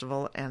the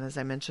festival. And as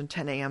I mentioned,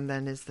 10 a.m.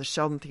 then is the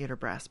Sheldon Theater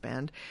Brass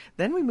Band.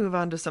 Then we move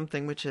on to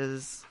something which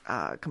is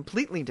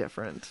completely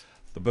different.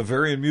 The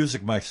Bavarian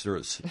Music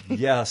Meisters.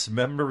 Yes,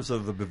 members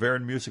of the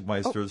Bavarian Music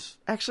Meisters.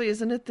 Oh, actually,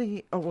 isn't it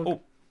the...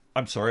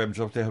 I'm sorry, I'm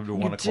jumping ahead to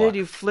 1 o'clock. You did.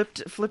 You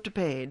flipped a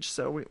page.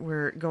 So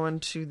we're going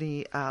to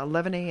the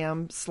 11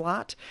 a.m.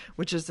 slot,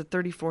 which is the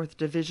 34th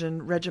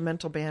Division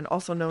Regimental Band,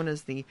 also known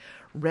as the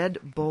Red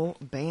Bull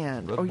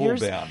Band.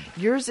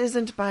 Yours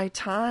isn't by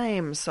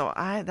time, so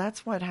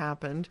that's what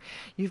happened.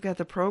 You've got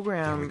the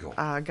program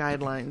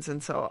guidelines,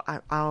 and so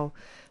I'll...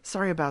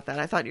 Sorry about that.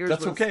 I thought yours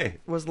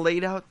was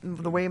laid out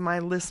the way my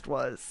list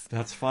was.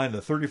 That's fine. The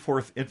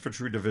 34th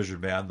Infantry Division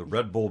Band, the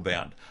Red Bull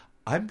Band.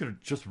 I'm going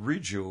to just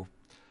read you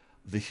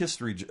the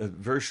history, a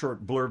very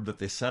short blurb that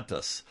they sent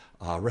us,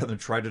 rather than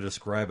try to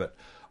describe it.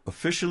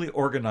 Officially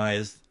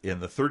organized in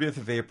the 30th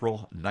of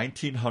April,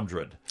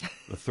 1900,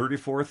 the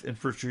 34th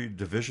Infantry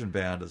Division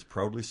Band has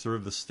proudly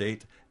served the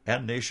state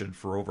and nation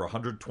for over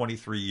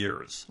 123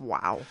 years.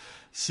 Wow.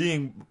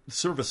 Seeing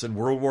service in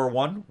World War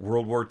I,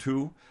 World War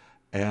II,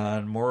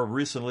 and more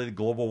recently, the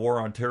global war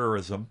on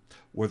terrorism,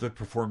 whether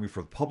performing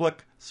for the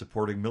public,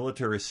 supporting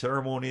military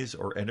ceremonies,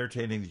 or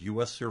entertaining the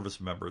U.S.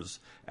 service members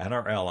and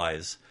our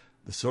allies,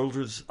 the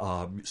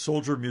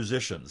soldier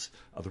musicians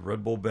of the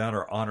Red Bull Band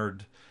are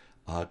honored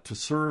to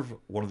serve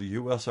one of the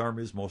U.S.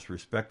 Army's most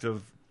respected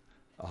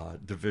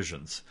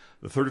divisions.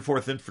 The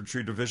 34th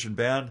Infantry Division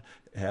Band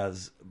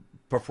has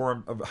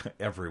performed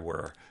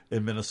everywhere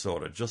in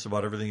Minnesota, just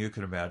about everything you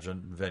can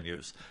imagine,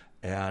 venues.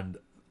 And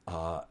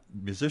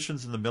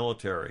musicians in the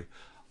military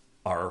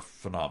are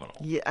phenomenal.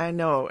 Yeah, I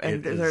know.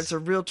 And there's a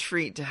real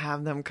treat to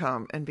have them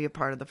come and be a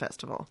part of the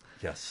festival.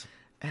 Yes.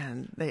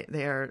 And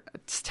they are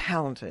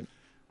talented.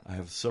 I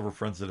have several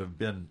friends that have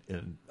been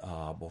in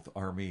both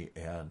Army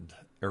and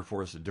Air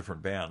Force in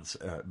different bands,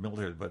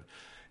 military, but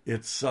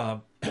it's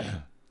a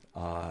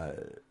lot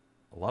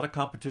of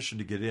competition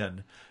to get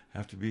in.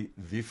 Have to be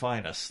the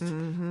finest.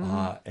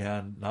 Mm-hmm.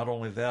 And not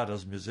only that,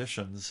 as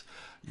musicians,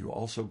 you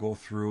also go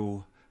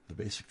through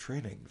the basic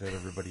training that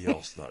everybody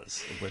else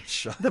does,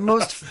 which the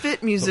most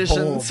fit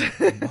musicians.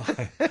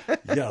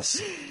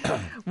 Yes.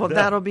 Well,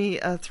 that'll be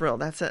a thrill.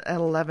 That's at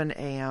 11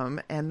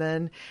 a.m. And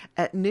then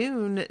at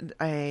noon,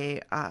 a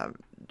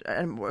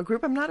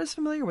group I'm not as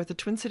familiar with, the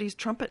Twin Cities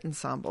Trumpet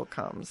Ensemble,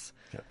 comes.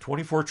 Yeah,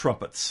 24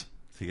 trumpets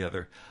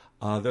together.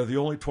 They're the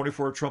only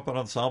 24 trumpet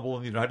ensemble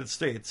in the United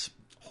States,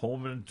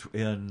 home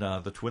in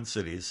the Twin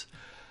Cities.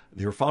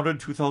 They were founded in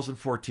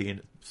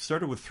 2014.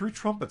 Started with 3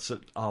 trumpets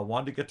that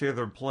wanted to get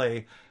together and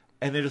play,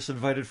 and they just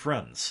invited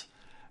friends.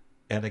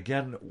 And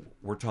again,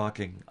 we're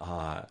talking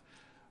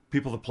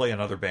people that play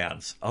in other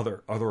bands,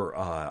 other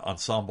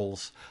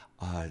ensembles,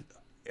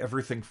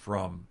 everything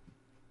from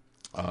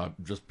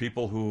just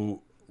people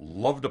who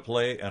love to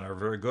play and are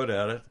very good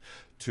at it,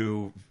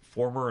 to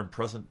former and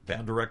present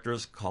band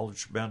directors,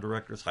 college band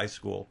directors, high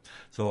school.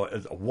 So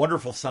it's a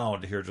wonderful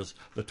sound to hear just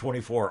the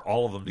 24,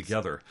 all of them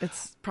together.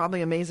 It's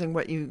probably amazing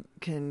what you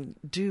can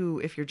do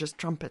if you're just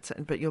trumpets,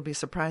 but you'll be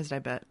surprised, I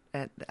bet,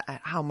 at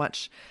how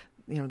much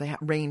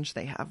range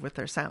they have with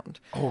their sound.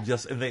 Oh,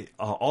 yes. And they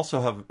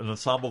also have an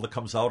ensemble that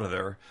comes out of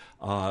there,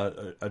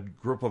 a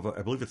group of,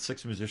 I believe it's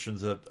 6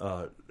 musicians, at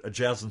a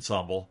jazz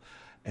ensemble,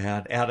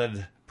 and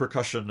added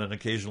percussion and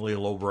occasionally a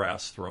low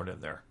brass thrown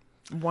in there.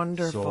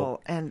 Wonderful.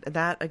 So, and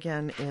that,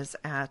 again, is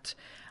at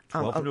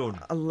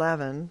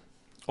 11.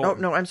 Oh,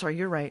 no, I'm sorry.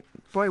 You're right.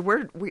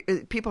 Boy,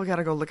 people got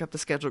to go look up the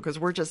schedule because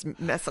we're just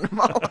messing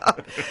them all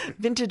up.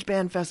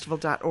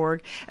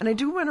 VintageBandFestival.org. And I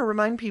do want to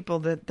remind people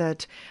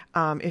that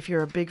if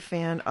you're a big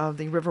fan of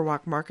the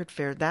Riverwalk Market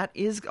Fair, that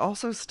is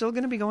also still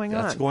going to be going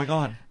on. That's going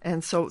on.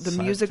 And so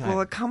the music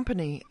will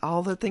accompany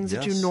all the things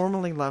that you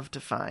normally love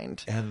to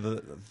find. And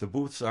the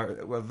booths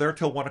are they're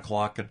till 1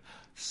 o'clock, and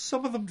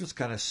some of them just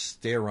kind of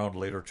stay around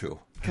later too.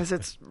 Because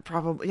it's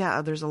probably,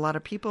 there's a lot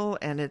of people,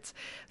 and it's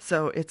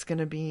going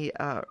to be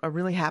a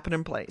really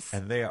happening place.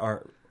 And they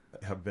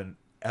have been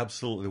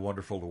absolutely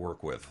wonderful to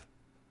work with.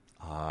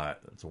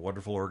 It's a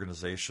wonderful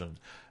organization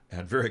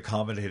and very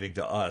accommodating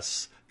to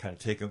us, kind of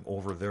taking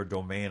over their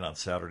domain on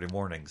Saturday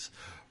mornings.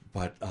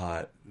 But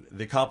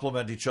they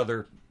complement each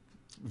other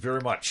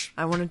very much.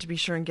 I wanted to be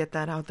sure and get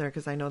that out there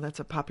because I know that's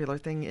a popular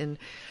thing in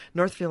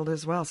Northfield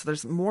as well. So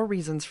there's more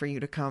reasons for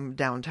you to come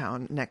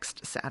downtown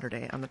next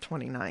Saturday on the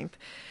 29th.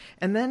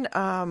 And then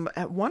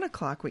at 1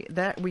 o'clock,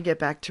 we get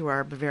back to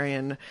our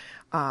Bavarian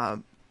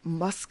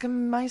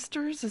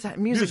Musikmeisters. Is that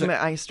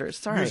Musikmeisters?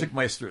 Sorry.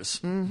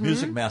 Musikmeisters. Mm-hmm.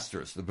 Music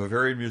Masters. The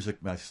Bavarian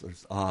Music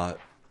Masters.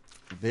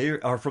 They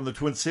are from the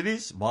Twin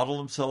Cities, model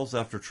themselves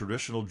after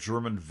traditional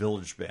German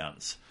village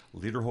bands,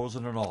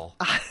 lederhosen and all.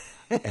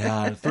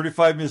 And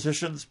 35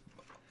 musicians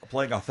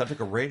playing authentic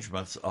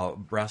arrangements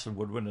of brass and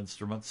woodwind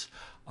instruments.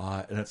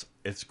 And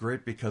it's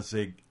great because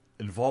they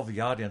involve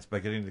the audience by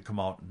getting to come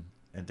out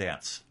and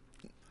dance.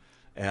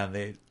 And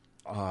they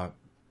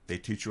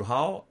teach you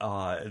how.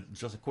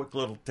 Just a quick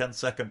little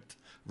 10-second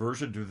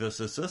version, do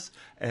this,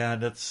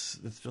 and it's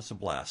just a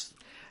blast.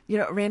 You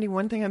know, Randy,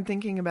 one thing I'm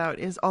thinking about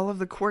is all of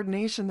the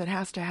coordination that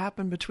has to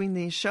happen between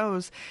these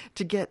shows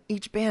to get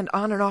each band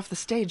on and off the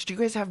stage. Do you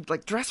guys have,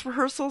 like, dress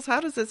rehearsals?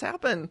 How does this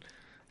happen?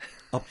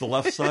 Up the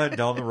left side,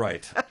 down the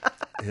right.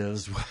 We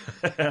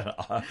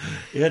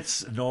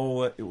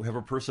have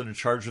a person in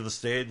charge of the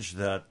stage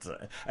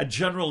and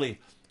generally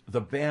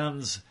the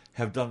bands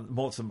have done,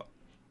 most of them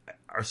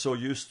are so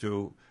used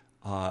to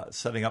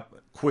setting up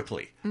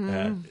quickly,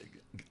 and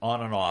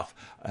on and off,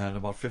 and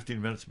about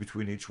 15 minutes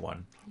between each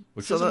one,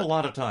 which isn't a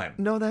lot of time.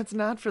 No, that's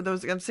not for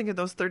those. I'm thinking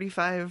those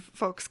 35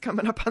 folks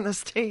coming up on the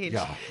stage.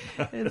 Yeah.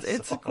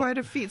 It's quite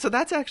a feat. So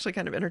that's actually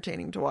kind of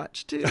entertaining to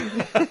watch, too.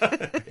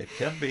 It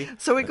can be.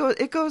 So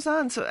it goes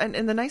on. So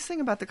and the nice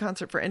thing about the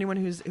concert for anyone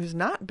who's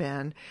not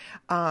been,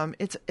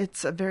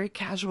 it's a very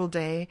casual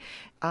day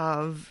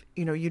of,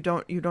 you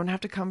don't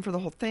have to come for the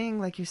whole thing.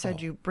 Like you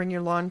said, you bring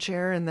your lawn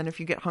chair, and then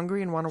if you get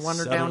hungry and want to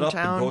wander downtown, set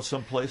it up and go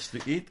someplace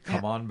to eat,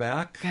 come on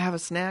back. Have a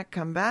snack,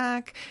 come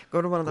back,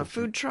 go to one of the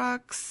food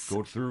trucks.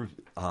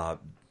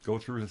 Go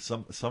through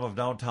some of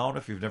downtown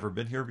if you've never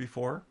been here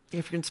before.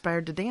 If you're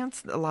inspired to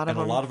dance, a lot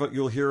of it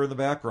you'll hear in the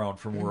background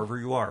from wherever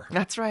you are.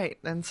 That's right.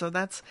 And so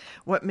that's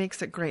what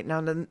makes it great.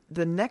 Now,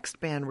 the next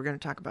band we're going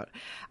to talk about,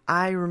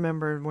 I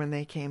remember when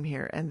they came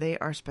here, and they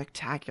are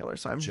spectacular.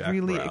 So I'm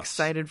really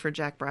excited for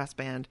Jack Brass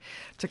Band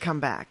to come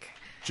back.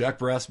 Jack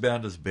Brass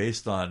Band is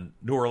based on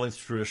New Orleans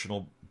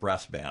traditional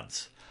brass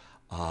bands.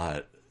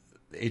 The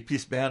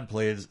 8-piece band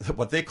plays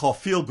what they call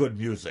feel-good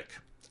music.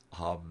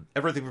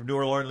 Everything from New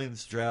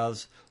Orleans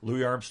jazz,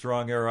 Louis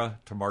Armstrong era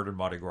to Martin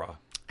Mardi Gras.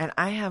 And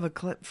I have a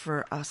clip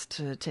for us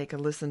to take a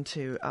listen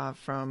to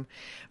from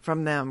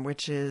them,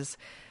 which is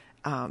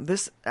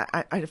this.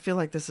 I feel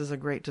like this is a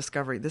great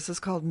discovery. This is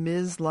called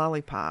Ms.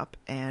 Lollipop,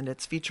 and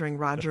it's featuring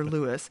Roger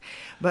Lewis.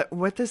 But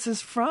what this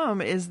is from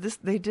is this.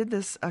 They did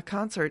this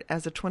concert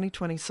as a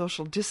 2020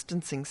 social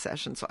distancing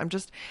session. So I'm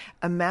just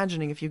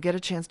imagining, if you get a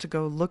chance to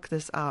go look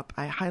this up,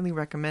 I highly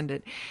recommend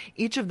it.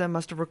 Each of them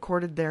must have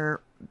recorded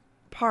their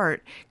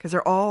part because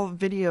they're all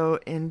video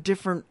in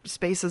different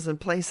spaces and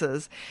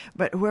places,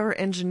 but whoever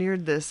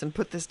engineered this and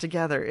put this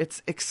together,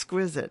 it's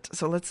exquisite.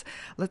 So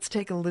let's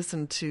take a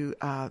listen to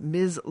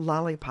Ms.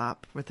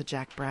 Lollipop with the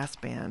Jack Brass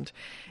Band.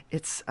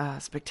 It's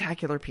a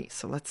spectacular piece.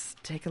 So let's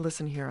take a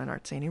listen here on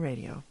ArtZany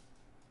Radio.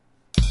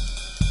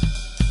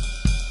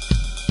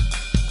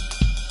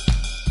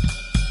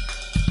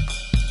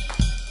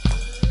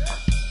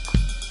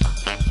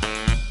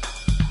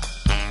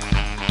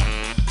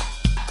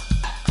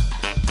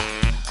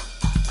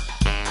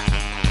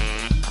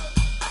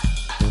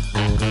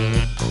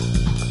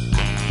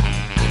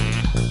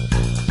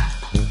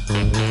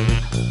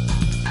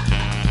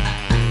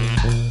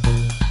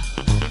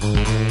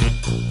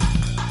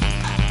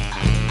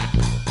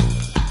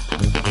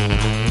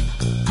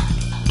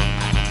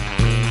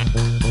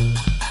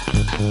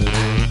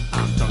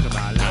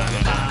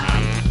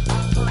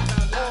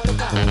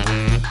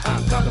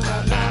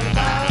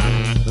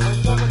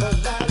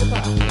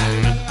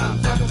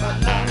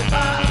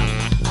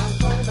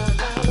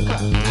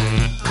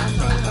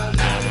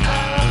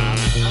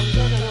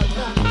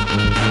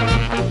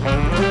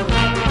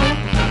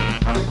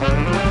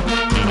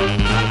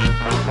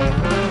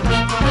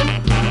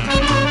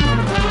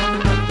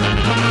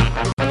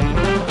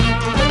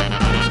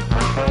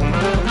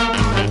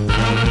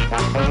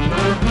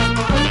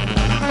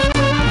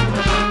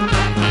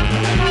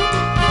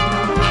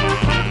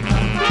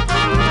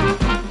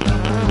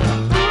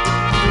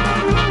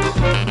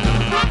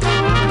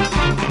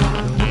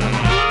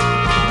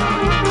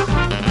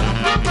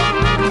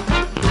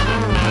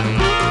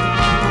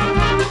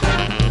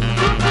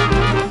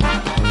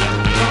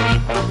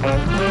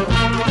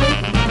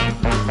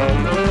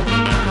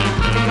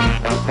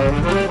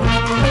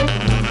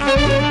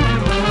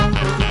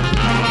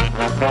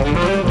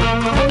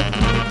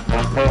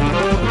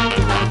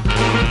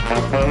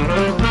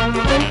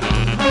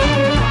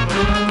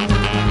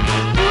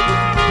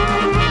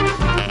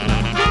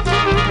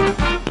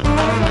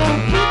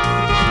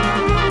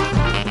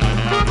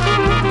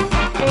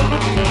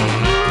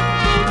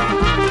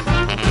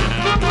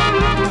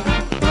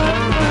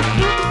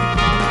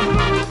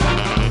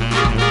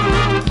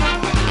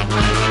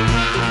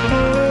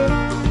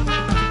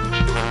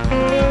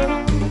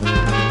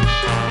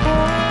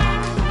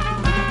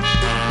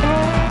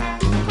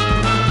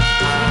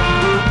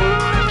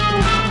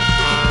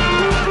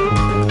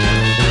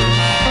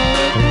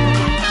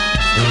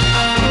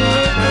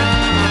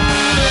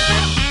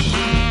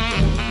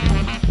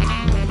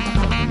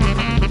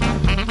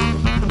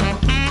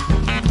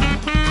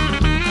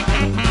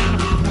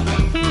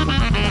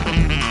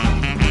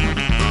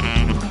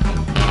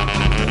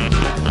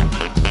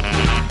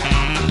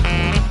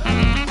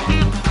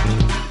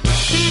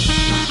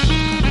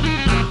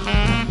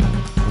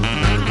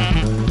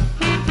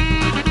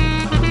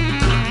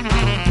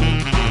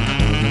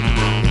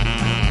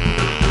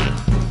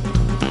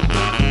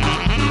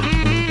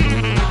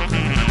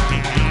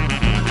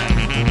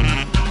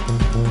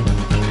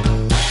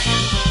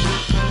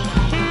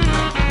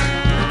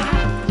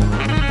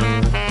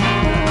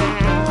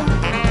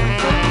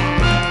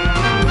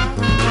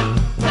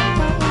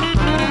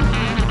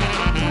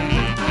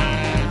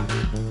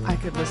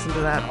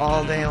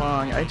 all day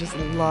long. I just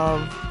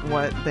love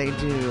what they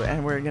do,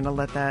 and we're going to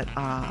let that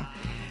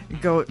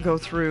go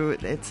through.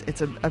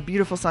 It's a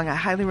beautiful song. I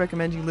highly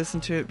recommend you listen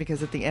to it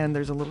because at the end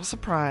there's a little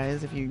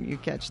surprise if you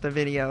catch the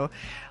video.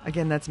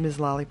 Again, that's Ms.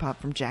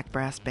 Lollipop from Jack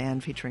Brass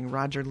Band featuring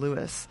Roger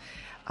Lewis.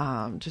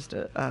 Just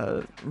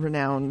a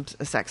renowned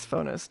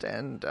saxophonist,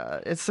 and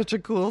it's such a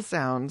cool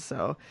sound.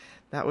 So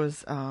that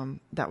was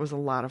a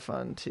lot of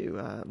fun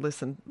to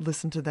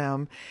listen to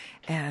them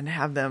and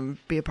have them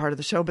be a part of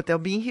the show. But they'll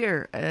be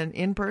here and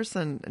in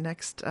person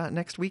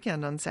next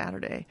weekend on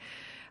Saturday.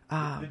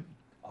 I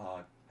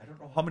don't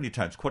know how many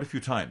times, quite a few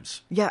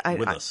times. Yeah,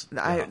 with us.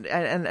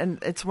 And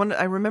it's one.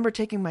 I remember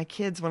taking my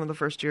kids one of the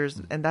first years,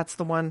 and that's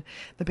the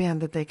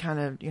band that they kind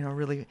of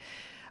really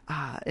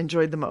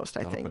enjoyed the most.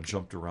 I think and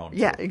jumped around.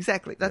 Yeah,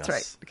 exactly. That's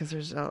right. Because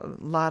there's a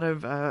lot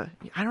of I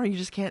don't know. You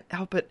just can't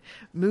help but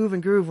move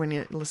and groove when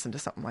you listen to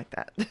something like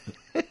that.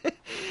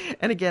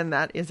 And again,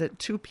 that is at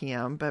 2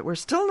 p.m. But we're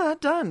still not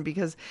done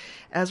because,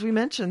 as we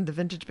mentioned, the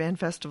Vintage Band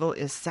Festival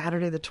is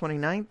Saturday the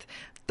 29th.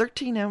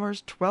 13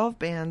 hours, 12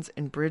 bands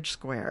in Bridge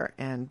Square,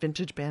 and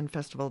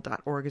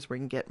vintagebandfestival.org is where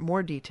you can get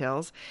more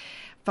details.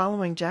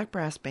 Following Jack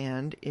Brass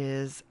Band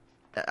is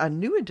a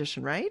new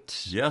edition,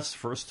 right? Yes,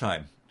 first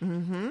time.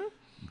 Mm-hmm.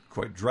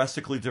 Quite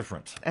drastically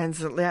different and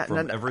so,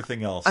 from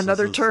everything else.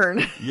 Another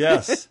turn.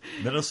 Yes,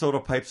 Minnesota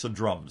pipes and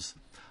drums.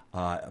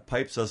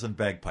 Pipes as in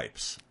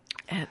bagpipes.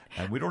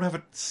 And we don't have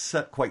it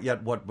set quite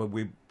yet, but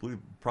we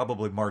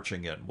probably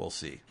marching in. We'll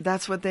see.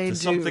 That's what they do.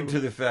 Something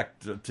to the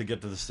effect to get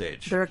to the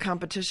stage. They're a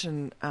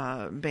competition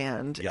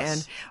band.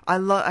 Yes.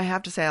 And I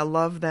have to say I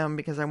love them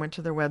because I went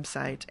to their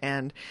website,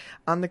 and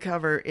on the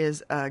cover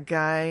is a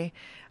guy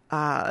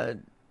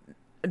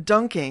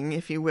dunking,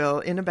 if you will,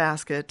 in a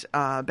basket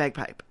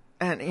bagpipe.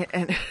 And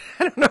I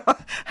don't know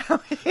how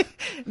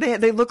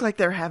they look like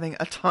they're having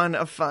a ton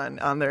of fun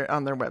on their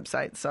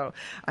website. So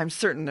I'm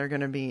certain they're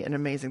going to be an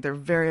amazing. They're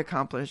very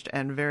accomplished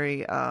and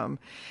very have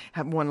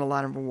won a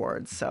lot of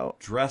awards. So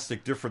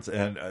drastic difference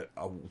and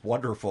a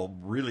wonderful,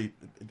 really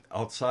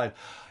outside.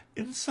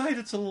 Inside,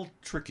 it's a little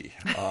tricky.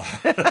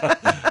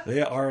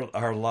 They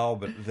are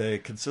loud, but they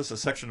consist of a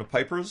section of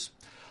pipers.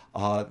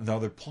 Now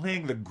they're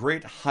playing the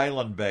Great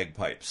Highland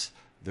bagpipes.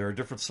 There are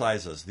different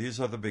sizes. These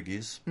are the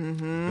biggies,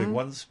 the big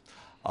ones.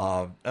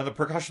 And the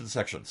percussion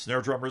section,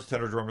 snare drummers,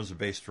 tenor drummers, and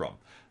bass drum.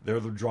 They're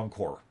the drum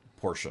corps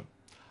portion.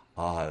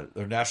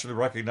 They're nationally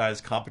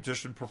recognized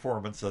competition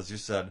performance, as you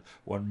said,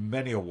 won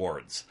many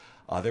awards.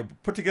 They were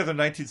put together in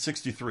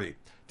 1963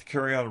 to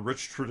carry on a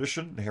rich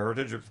tradition and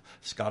heritage of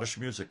Scottish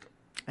music.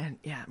 And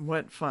yeah,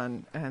 what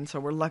fun. And so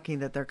we're lucky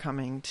that they're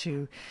coming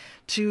to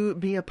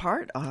be a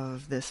part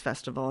of this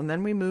festival. And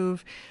then we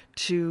move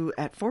to,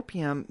 at 4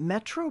 p.m.,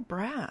 Metro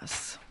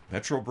Brass.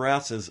 Metro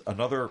Brass is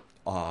another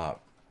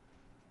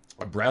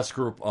a brass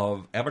group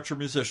of amateur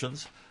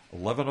musicians,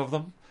 11 of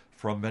them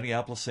from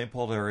Minneapolis, St.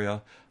 Paul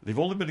area. They've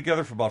only been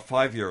together for about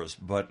 5 years,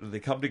 but they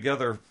come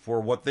together for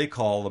what they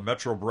call the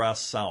Metro Brass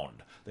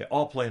sound. They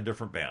all play in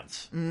different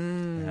bands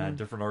and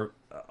different art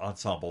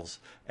ensembles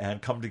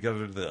and come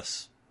together to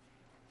this.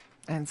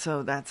 And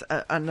so that's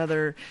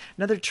another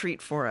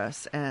treat for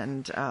us.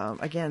 And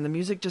again, the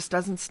music just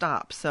doesn't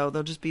stop. So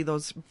there'll just be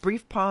those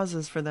brief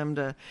pauses for them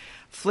to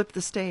flip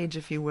the stage,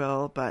 if you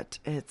will. But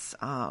it's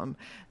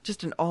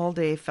just an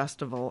all-day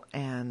festival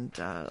and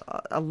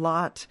a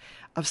lot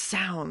of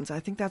sounds. I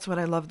think that's what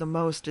I love the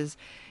most is,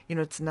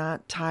 it's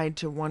not tied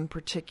to one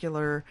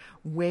particular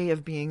way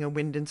of being a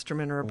wind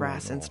instrument or a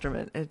brass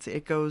instrument.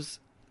 It goes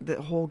the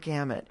whole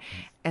gamut.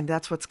 And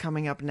that's what's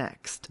coming up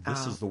next.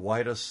 This is the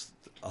widest...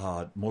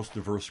 most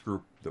diverse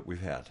group that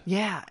we've had.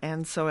 Yeah,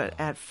 and so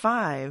at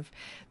 5,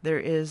 there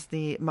is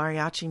the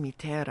Mariachi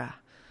Mitera.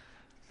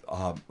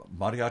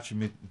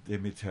 Mariachi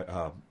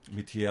Mitera,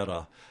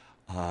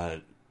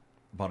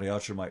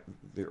 Mariachi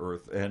the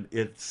Earth, and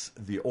it's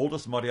the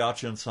oldest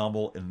mariachi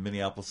ensemble in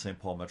Minneapolis, St.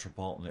 Paul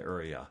metropolitan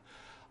area.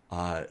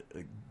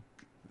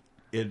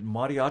 In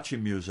mariachi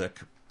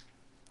music,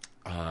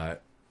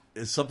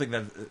 is something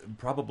that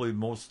probably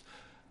most...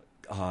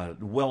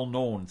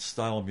 well-known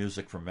style of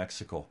music from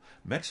Mexico.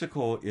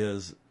 Mexico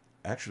is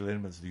actually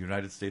the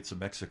United States of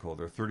Mexico.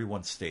 There are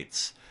 31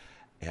 states,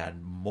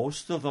 and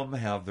most of them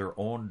have their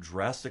own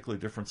drastically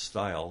different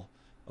style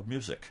of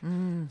music.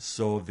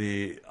 So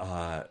the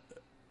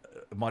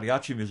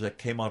mariachi music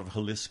came out of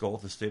Jalisco,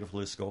 the state of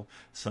Jalisco,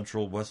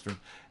 central western,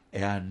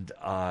 and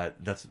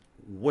that's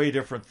way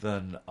different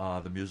than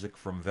the music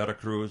from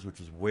Veracruz,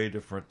 which is way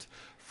different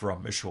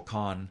from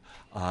Michoacan.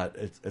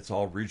 It's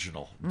all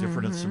regional,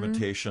 different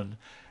instrumentation.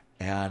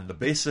 And the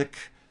basic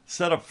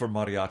setup for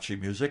mariachi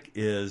music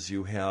is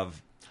you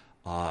have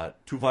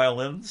 2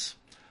 violins,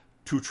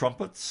 2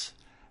 trumpets,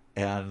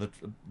 and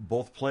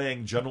both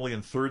playing generally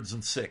in thirds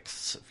and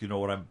sixths, if you know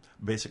what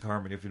basic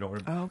harmony, if you know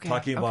what I'm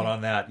talking about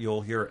on that.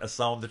 You'll hear a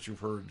sound that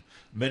you've heard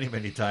many,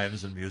 many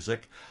times in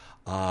music.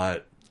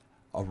 A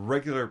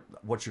regular,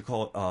 what you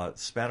call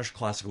Spanish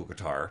classical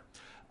guitar,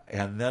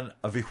 and then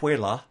a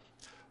vihuela,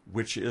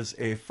 which is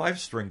a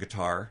 5-string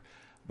guitar,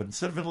 but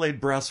instead of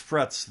inlaid brass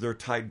frets, they're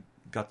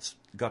got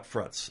gut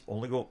frets.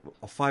 Only go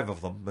 5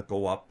 of them that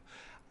go up,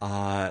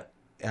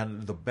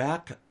 and the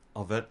back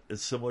of it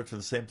is similar to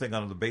the same thing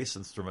on the bass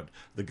instrument,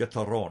 the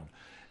guitarron.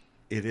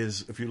 It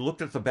is, if you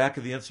looked at the back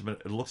of the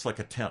instrument, it looks like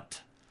a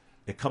tent.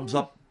 It comes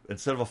up,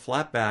 instead of a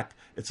flat back,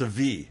 it's a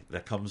V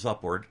that comes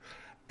upward.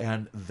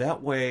 And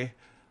that way,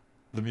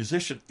 the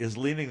musician is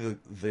leaning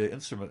the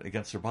instrument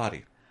against their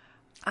body.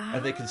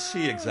 And they can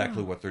see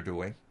exactly what they're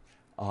doing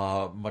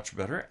much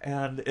better.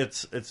 And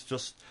it's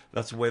just,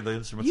 that's the way the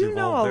instruments evolved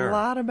there. You know a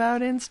lot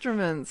about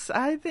instruments.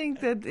 I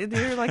think that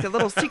you're like a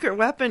little secret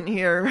weapon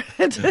here.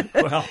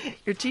 Well,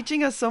 you're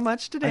teaching us so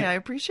much today. I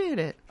appreciate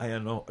it. I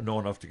know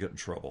enough to get in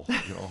trouble.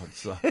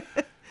 It's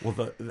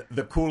well,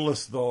 the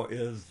coolest though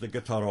is the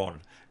guitarron.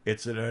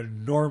 It's an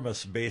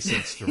enormous bass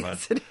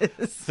instrument. Yes, it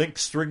is. Think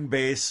string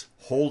bass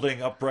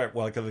holding upright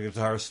like a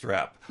guitar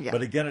strap. Yeah.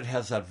 But again, it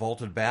has that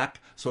vaulted back,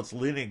 so it's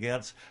leaning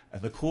against.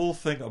 And the cool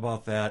thing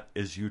about that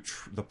is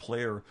the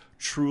player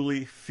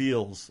truly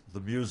feels the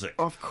music.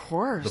 Of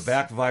course. The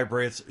back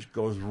vibrates, it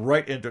goes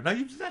right into it.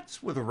 Now,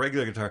 that's with a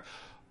regular guitar,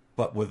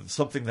 but with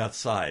something that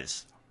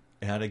size.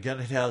 And again,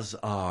 it has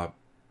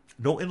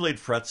no inlaid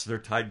frets. They're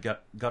tied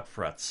gut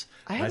frets.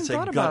 I hadn't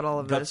thought about all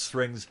of gut this.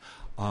 strings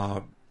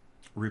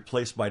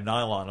replaced by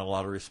nylon in a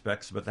lot of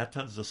respects, but that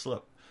tends to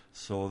slip.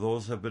 So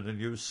those have been in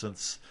use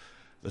since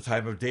the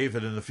time of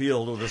David in the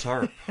field with his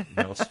harp,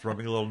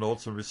 strumming little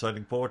notes and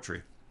reciting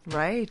poetry.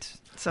 Right.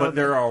 So, but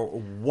there are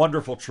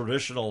wonderful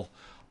traditional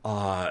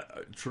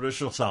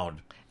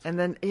sound. And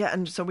then,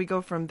 and so we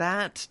go from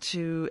that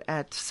to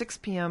at 6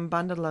 p.m.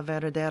 Banda La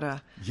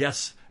Verdadera.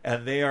 Yes,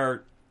 and they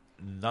are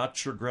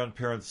not your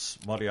grandparents'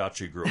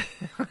 mariachi group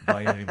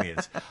by any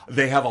means.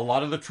 They have a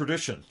lot of the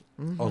tradition.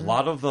 Mm-hmm. A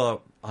lot of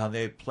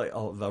they play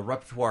the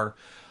repertoire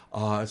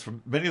is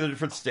from many of the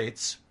different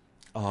states,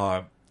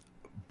 but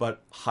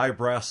high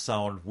brass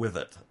sound with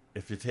it.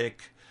 If you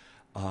take,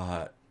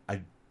 I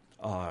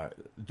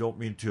don't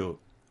mean to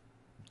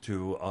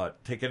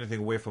take anything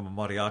away from a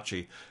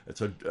mariachi.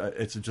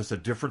 It's just a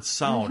different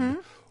sound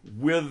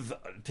with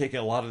taking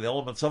a lot of the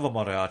elements of a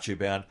mariachi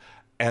band,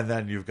 and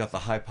then you've got the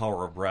high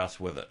power of brass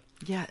with it.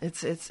 Yeah,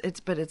 it's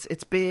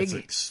big. It's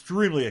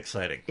extremely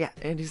exciting. Yeah,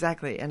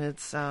 exactly, and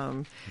it's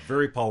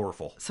very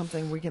powerful.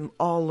 Something we can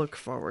all look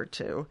forward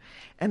to.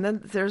 And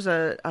then there's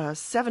a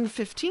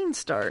 7:15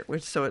 start,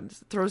 which so it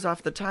throws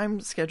off the time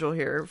schedule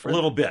here for a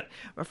little bit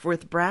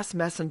with Brass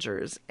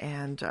Messengers,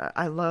 and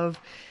I love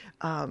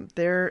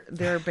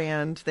their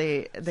band.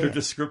 Their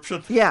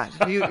description. Yeah,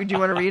 do you want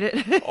to read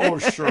it? Oh,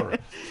 sure.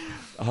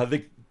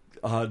 They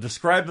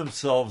describe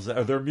themselves,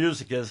 their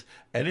music is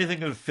anything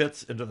that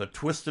fits into the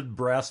twisted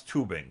brass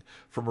tubing,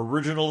 from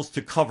originals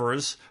to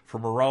covers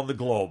from around the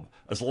globe,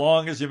 as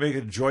long as you make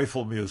it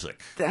joyful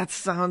music. That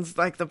sounds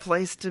like the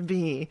place to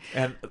be.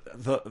 And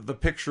the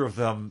picture of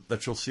them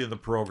that you'll see in the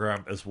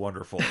program is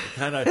wonderful. It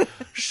kind of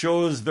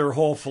shows their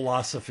whole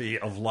philosophy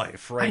of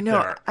life right there.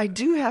 I know. I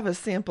do have a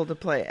sample to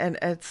play, and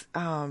it's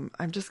we're not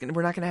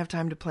going to have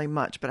time to play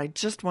much, but I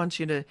just want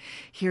you to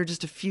hear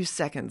just a few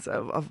seconds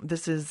of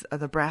this is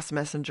the Brass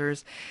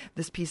Messengers.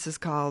 This piece is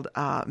called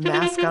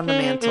Mask on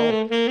the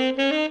Mantle.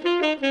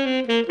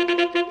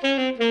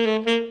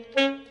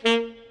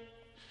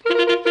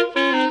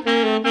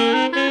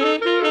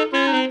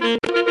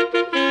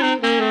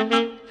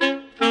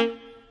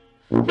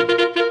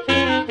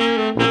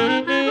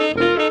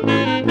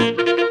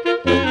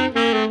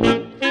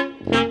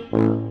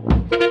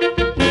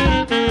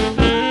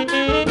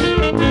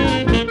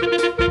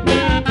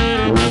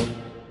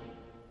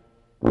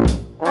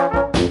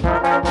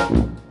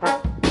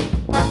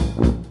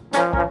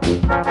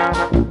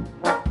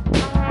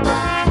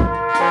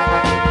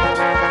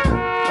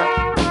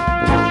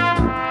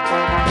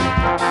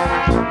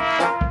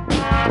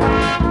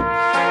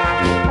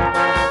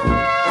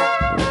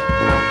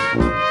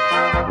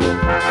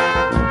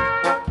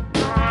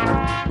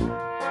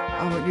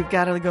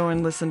 Got to go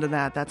and listen to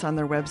that. That's on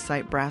their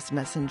website, Brass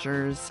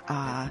Messengers.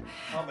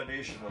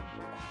 Combination of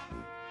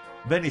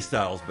many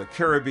styles, but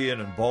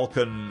Caribbean and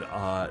Balkan,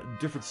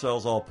 different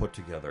styles all put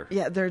together.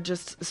 Yeah, they're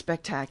just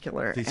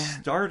spectacular. They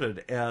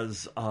started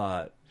as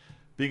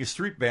being a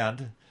street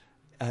band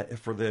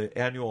for the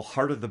annual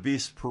Heart of the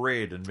Beast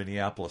parade in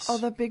Minneapolis. Oh,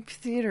 the big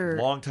theater.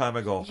 Long time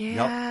ago.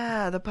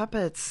 Yeah, the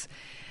puppets.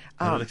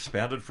 And it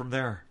expanded from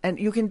there. And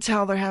you can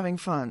tell they're having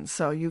fun,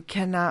 so you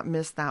cannot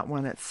miss that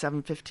one at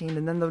 7:15.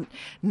 And then the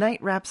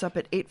night wraps up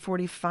at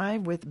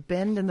 8:45 with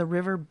Bend in the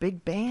River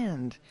Big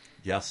Band.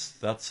 Yes,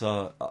 that's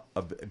a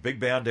big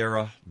band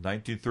era,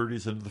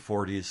 1930s into the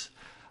 40s.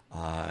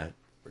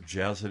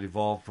 Jazz had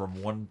evolved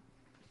from one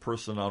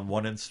person on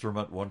one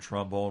instrument, one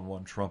trombone,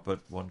 one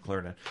trumpet, one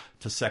clarinet,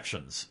 to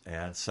sections.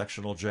 And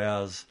sectional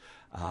jazz,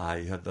 you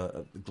had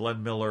the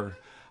Glenn Miller,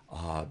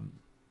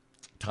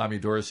 Tommy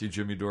Dorsey,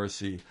 Jimmy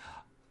Dorsey,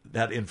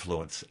 that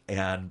influence,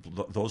 and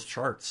those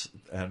charts,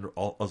 and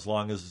as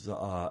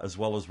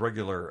well as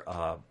regular,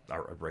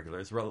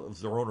 as well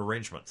as their own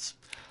arrangements.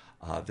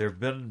 They've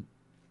been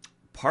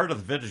part of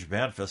the Vintage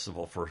Band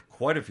Festival for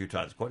quite a few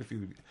times, quite a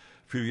few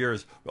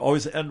years. We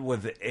always end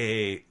with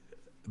a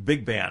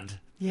big band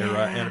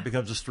Yeah. And it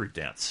becomes a street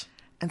dance.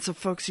 And so,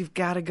 folks, you've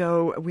got to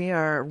go. We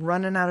are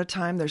running out of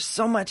time. There's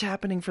so much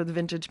happening for the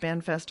Vintage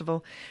Band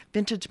Festival,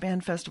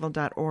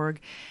 vintagebandfestival.org.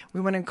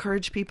 We want to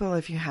encourage people,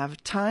 if you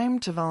have time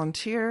to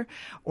volunteer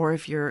or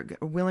if you're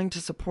willing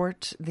to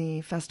support the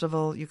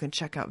festival, you can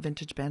check out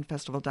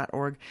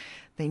vintagebandfestival.org.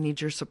 They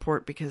need your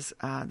support because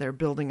they're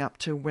building up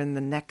to when the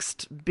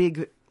next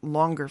big,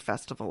 longer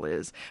festival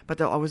is. But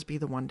there'll always be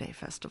the one-day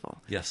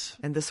festival. Yes.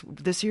 And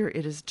this year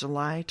it is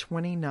July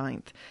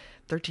 29th,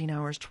 13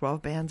 hours,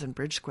 12 bands in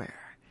Bridge Square.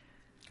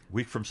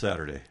 Week from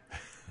Saturday.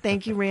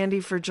 Thank you, Randy,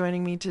 for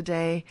joining me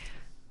today.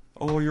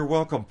 Oh, you're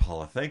welcome,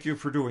 Paula. Thank you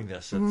for doing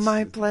this.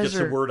 My pleasure. It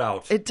gets the word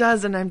out. It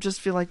does, and I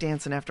just feel like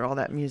dancing after all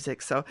that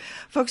music. So,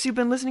 folks, you've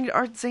been listening to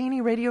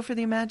ArtZany Radio for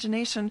the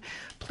Imagination.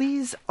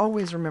 Please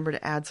always remember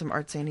to add some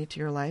ArtZany to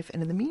your life.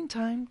 And in the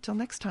meantime, till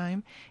next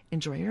time,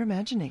 enjoy your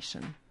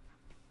imagination.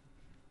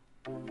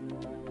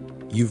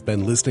 You've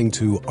been listening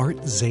to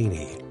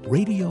ArtZany,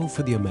 Radio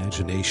for the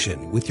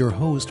Imagination, with your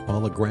host,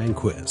 Paula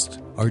Granquist.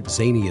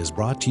 ArtZany is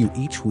brought to you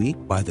each week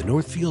by the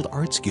Northfield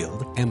Arts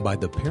Guild and by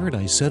the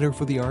Paradise Center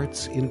for the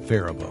Arts in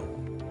Faribault.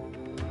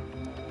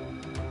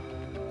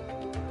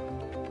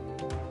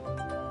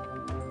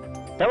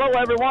 Hello,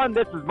 everyone.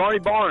 This is Marty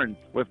Barnes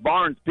with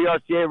Barnes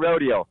PRCA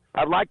Rodeo.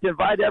 I'd like to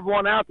invite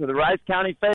everyone out to the Rice County Fair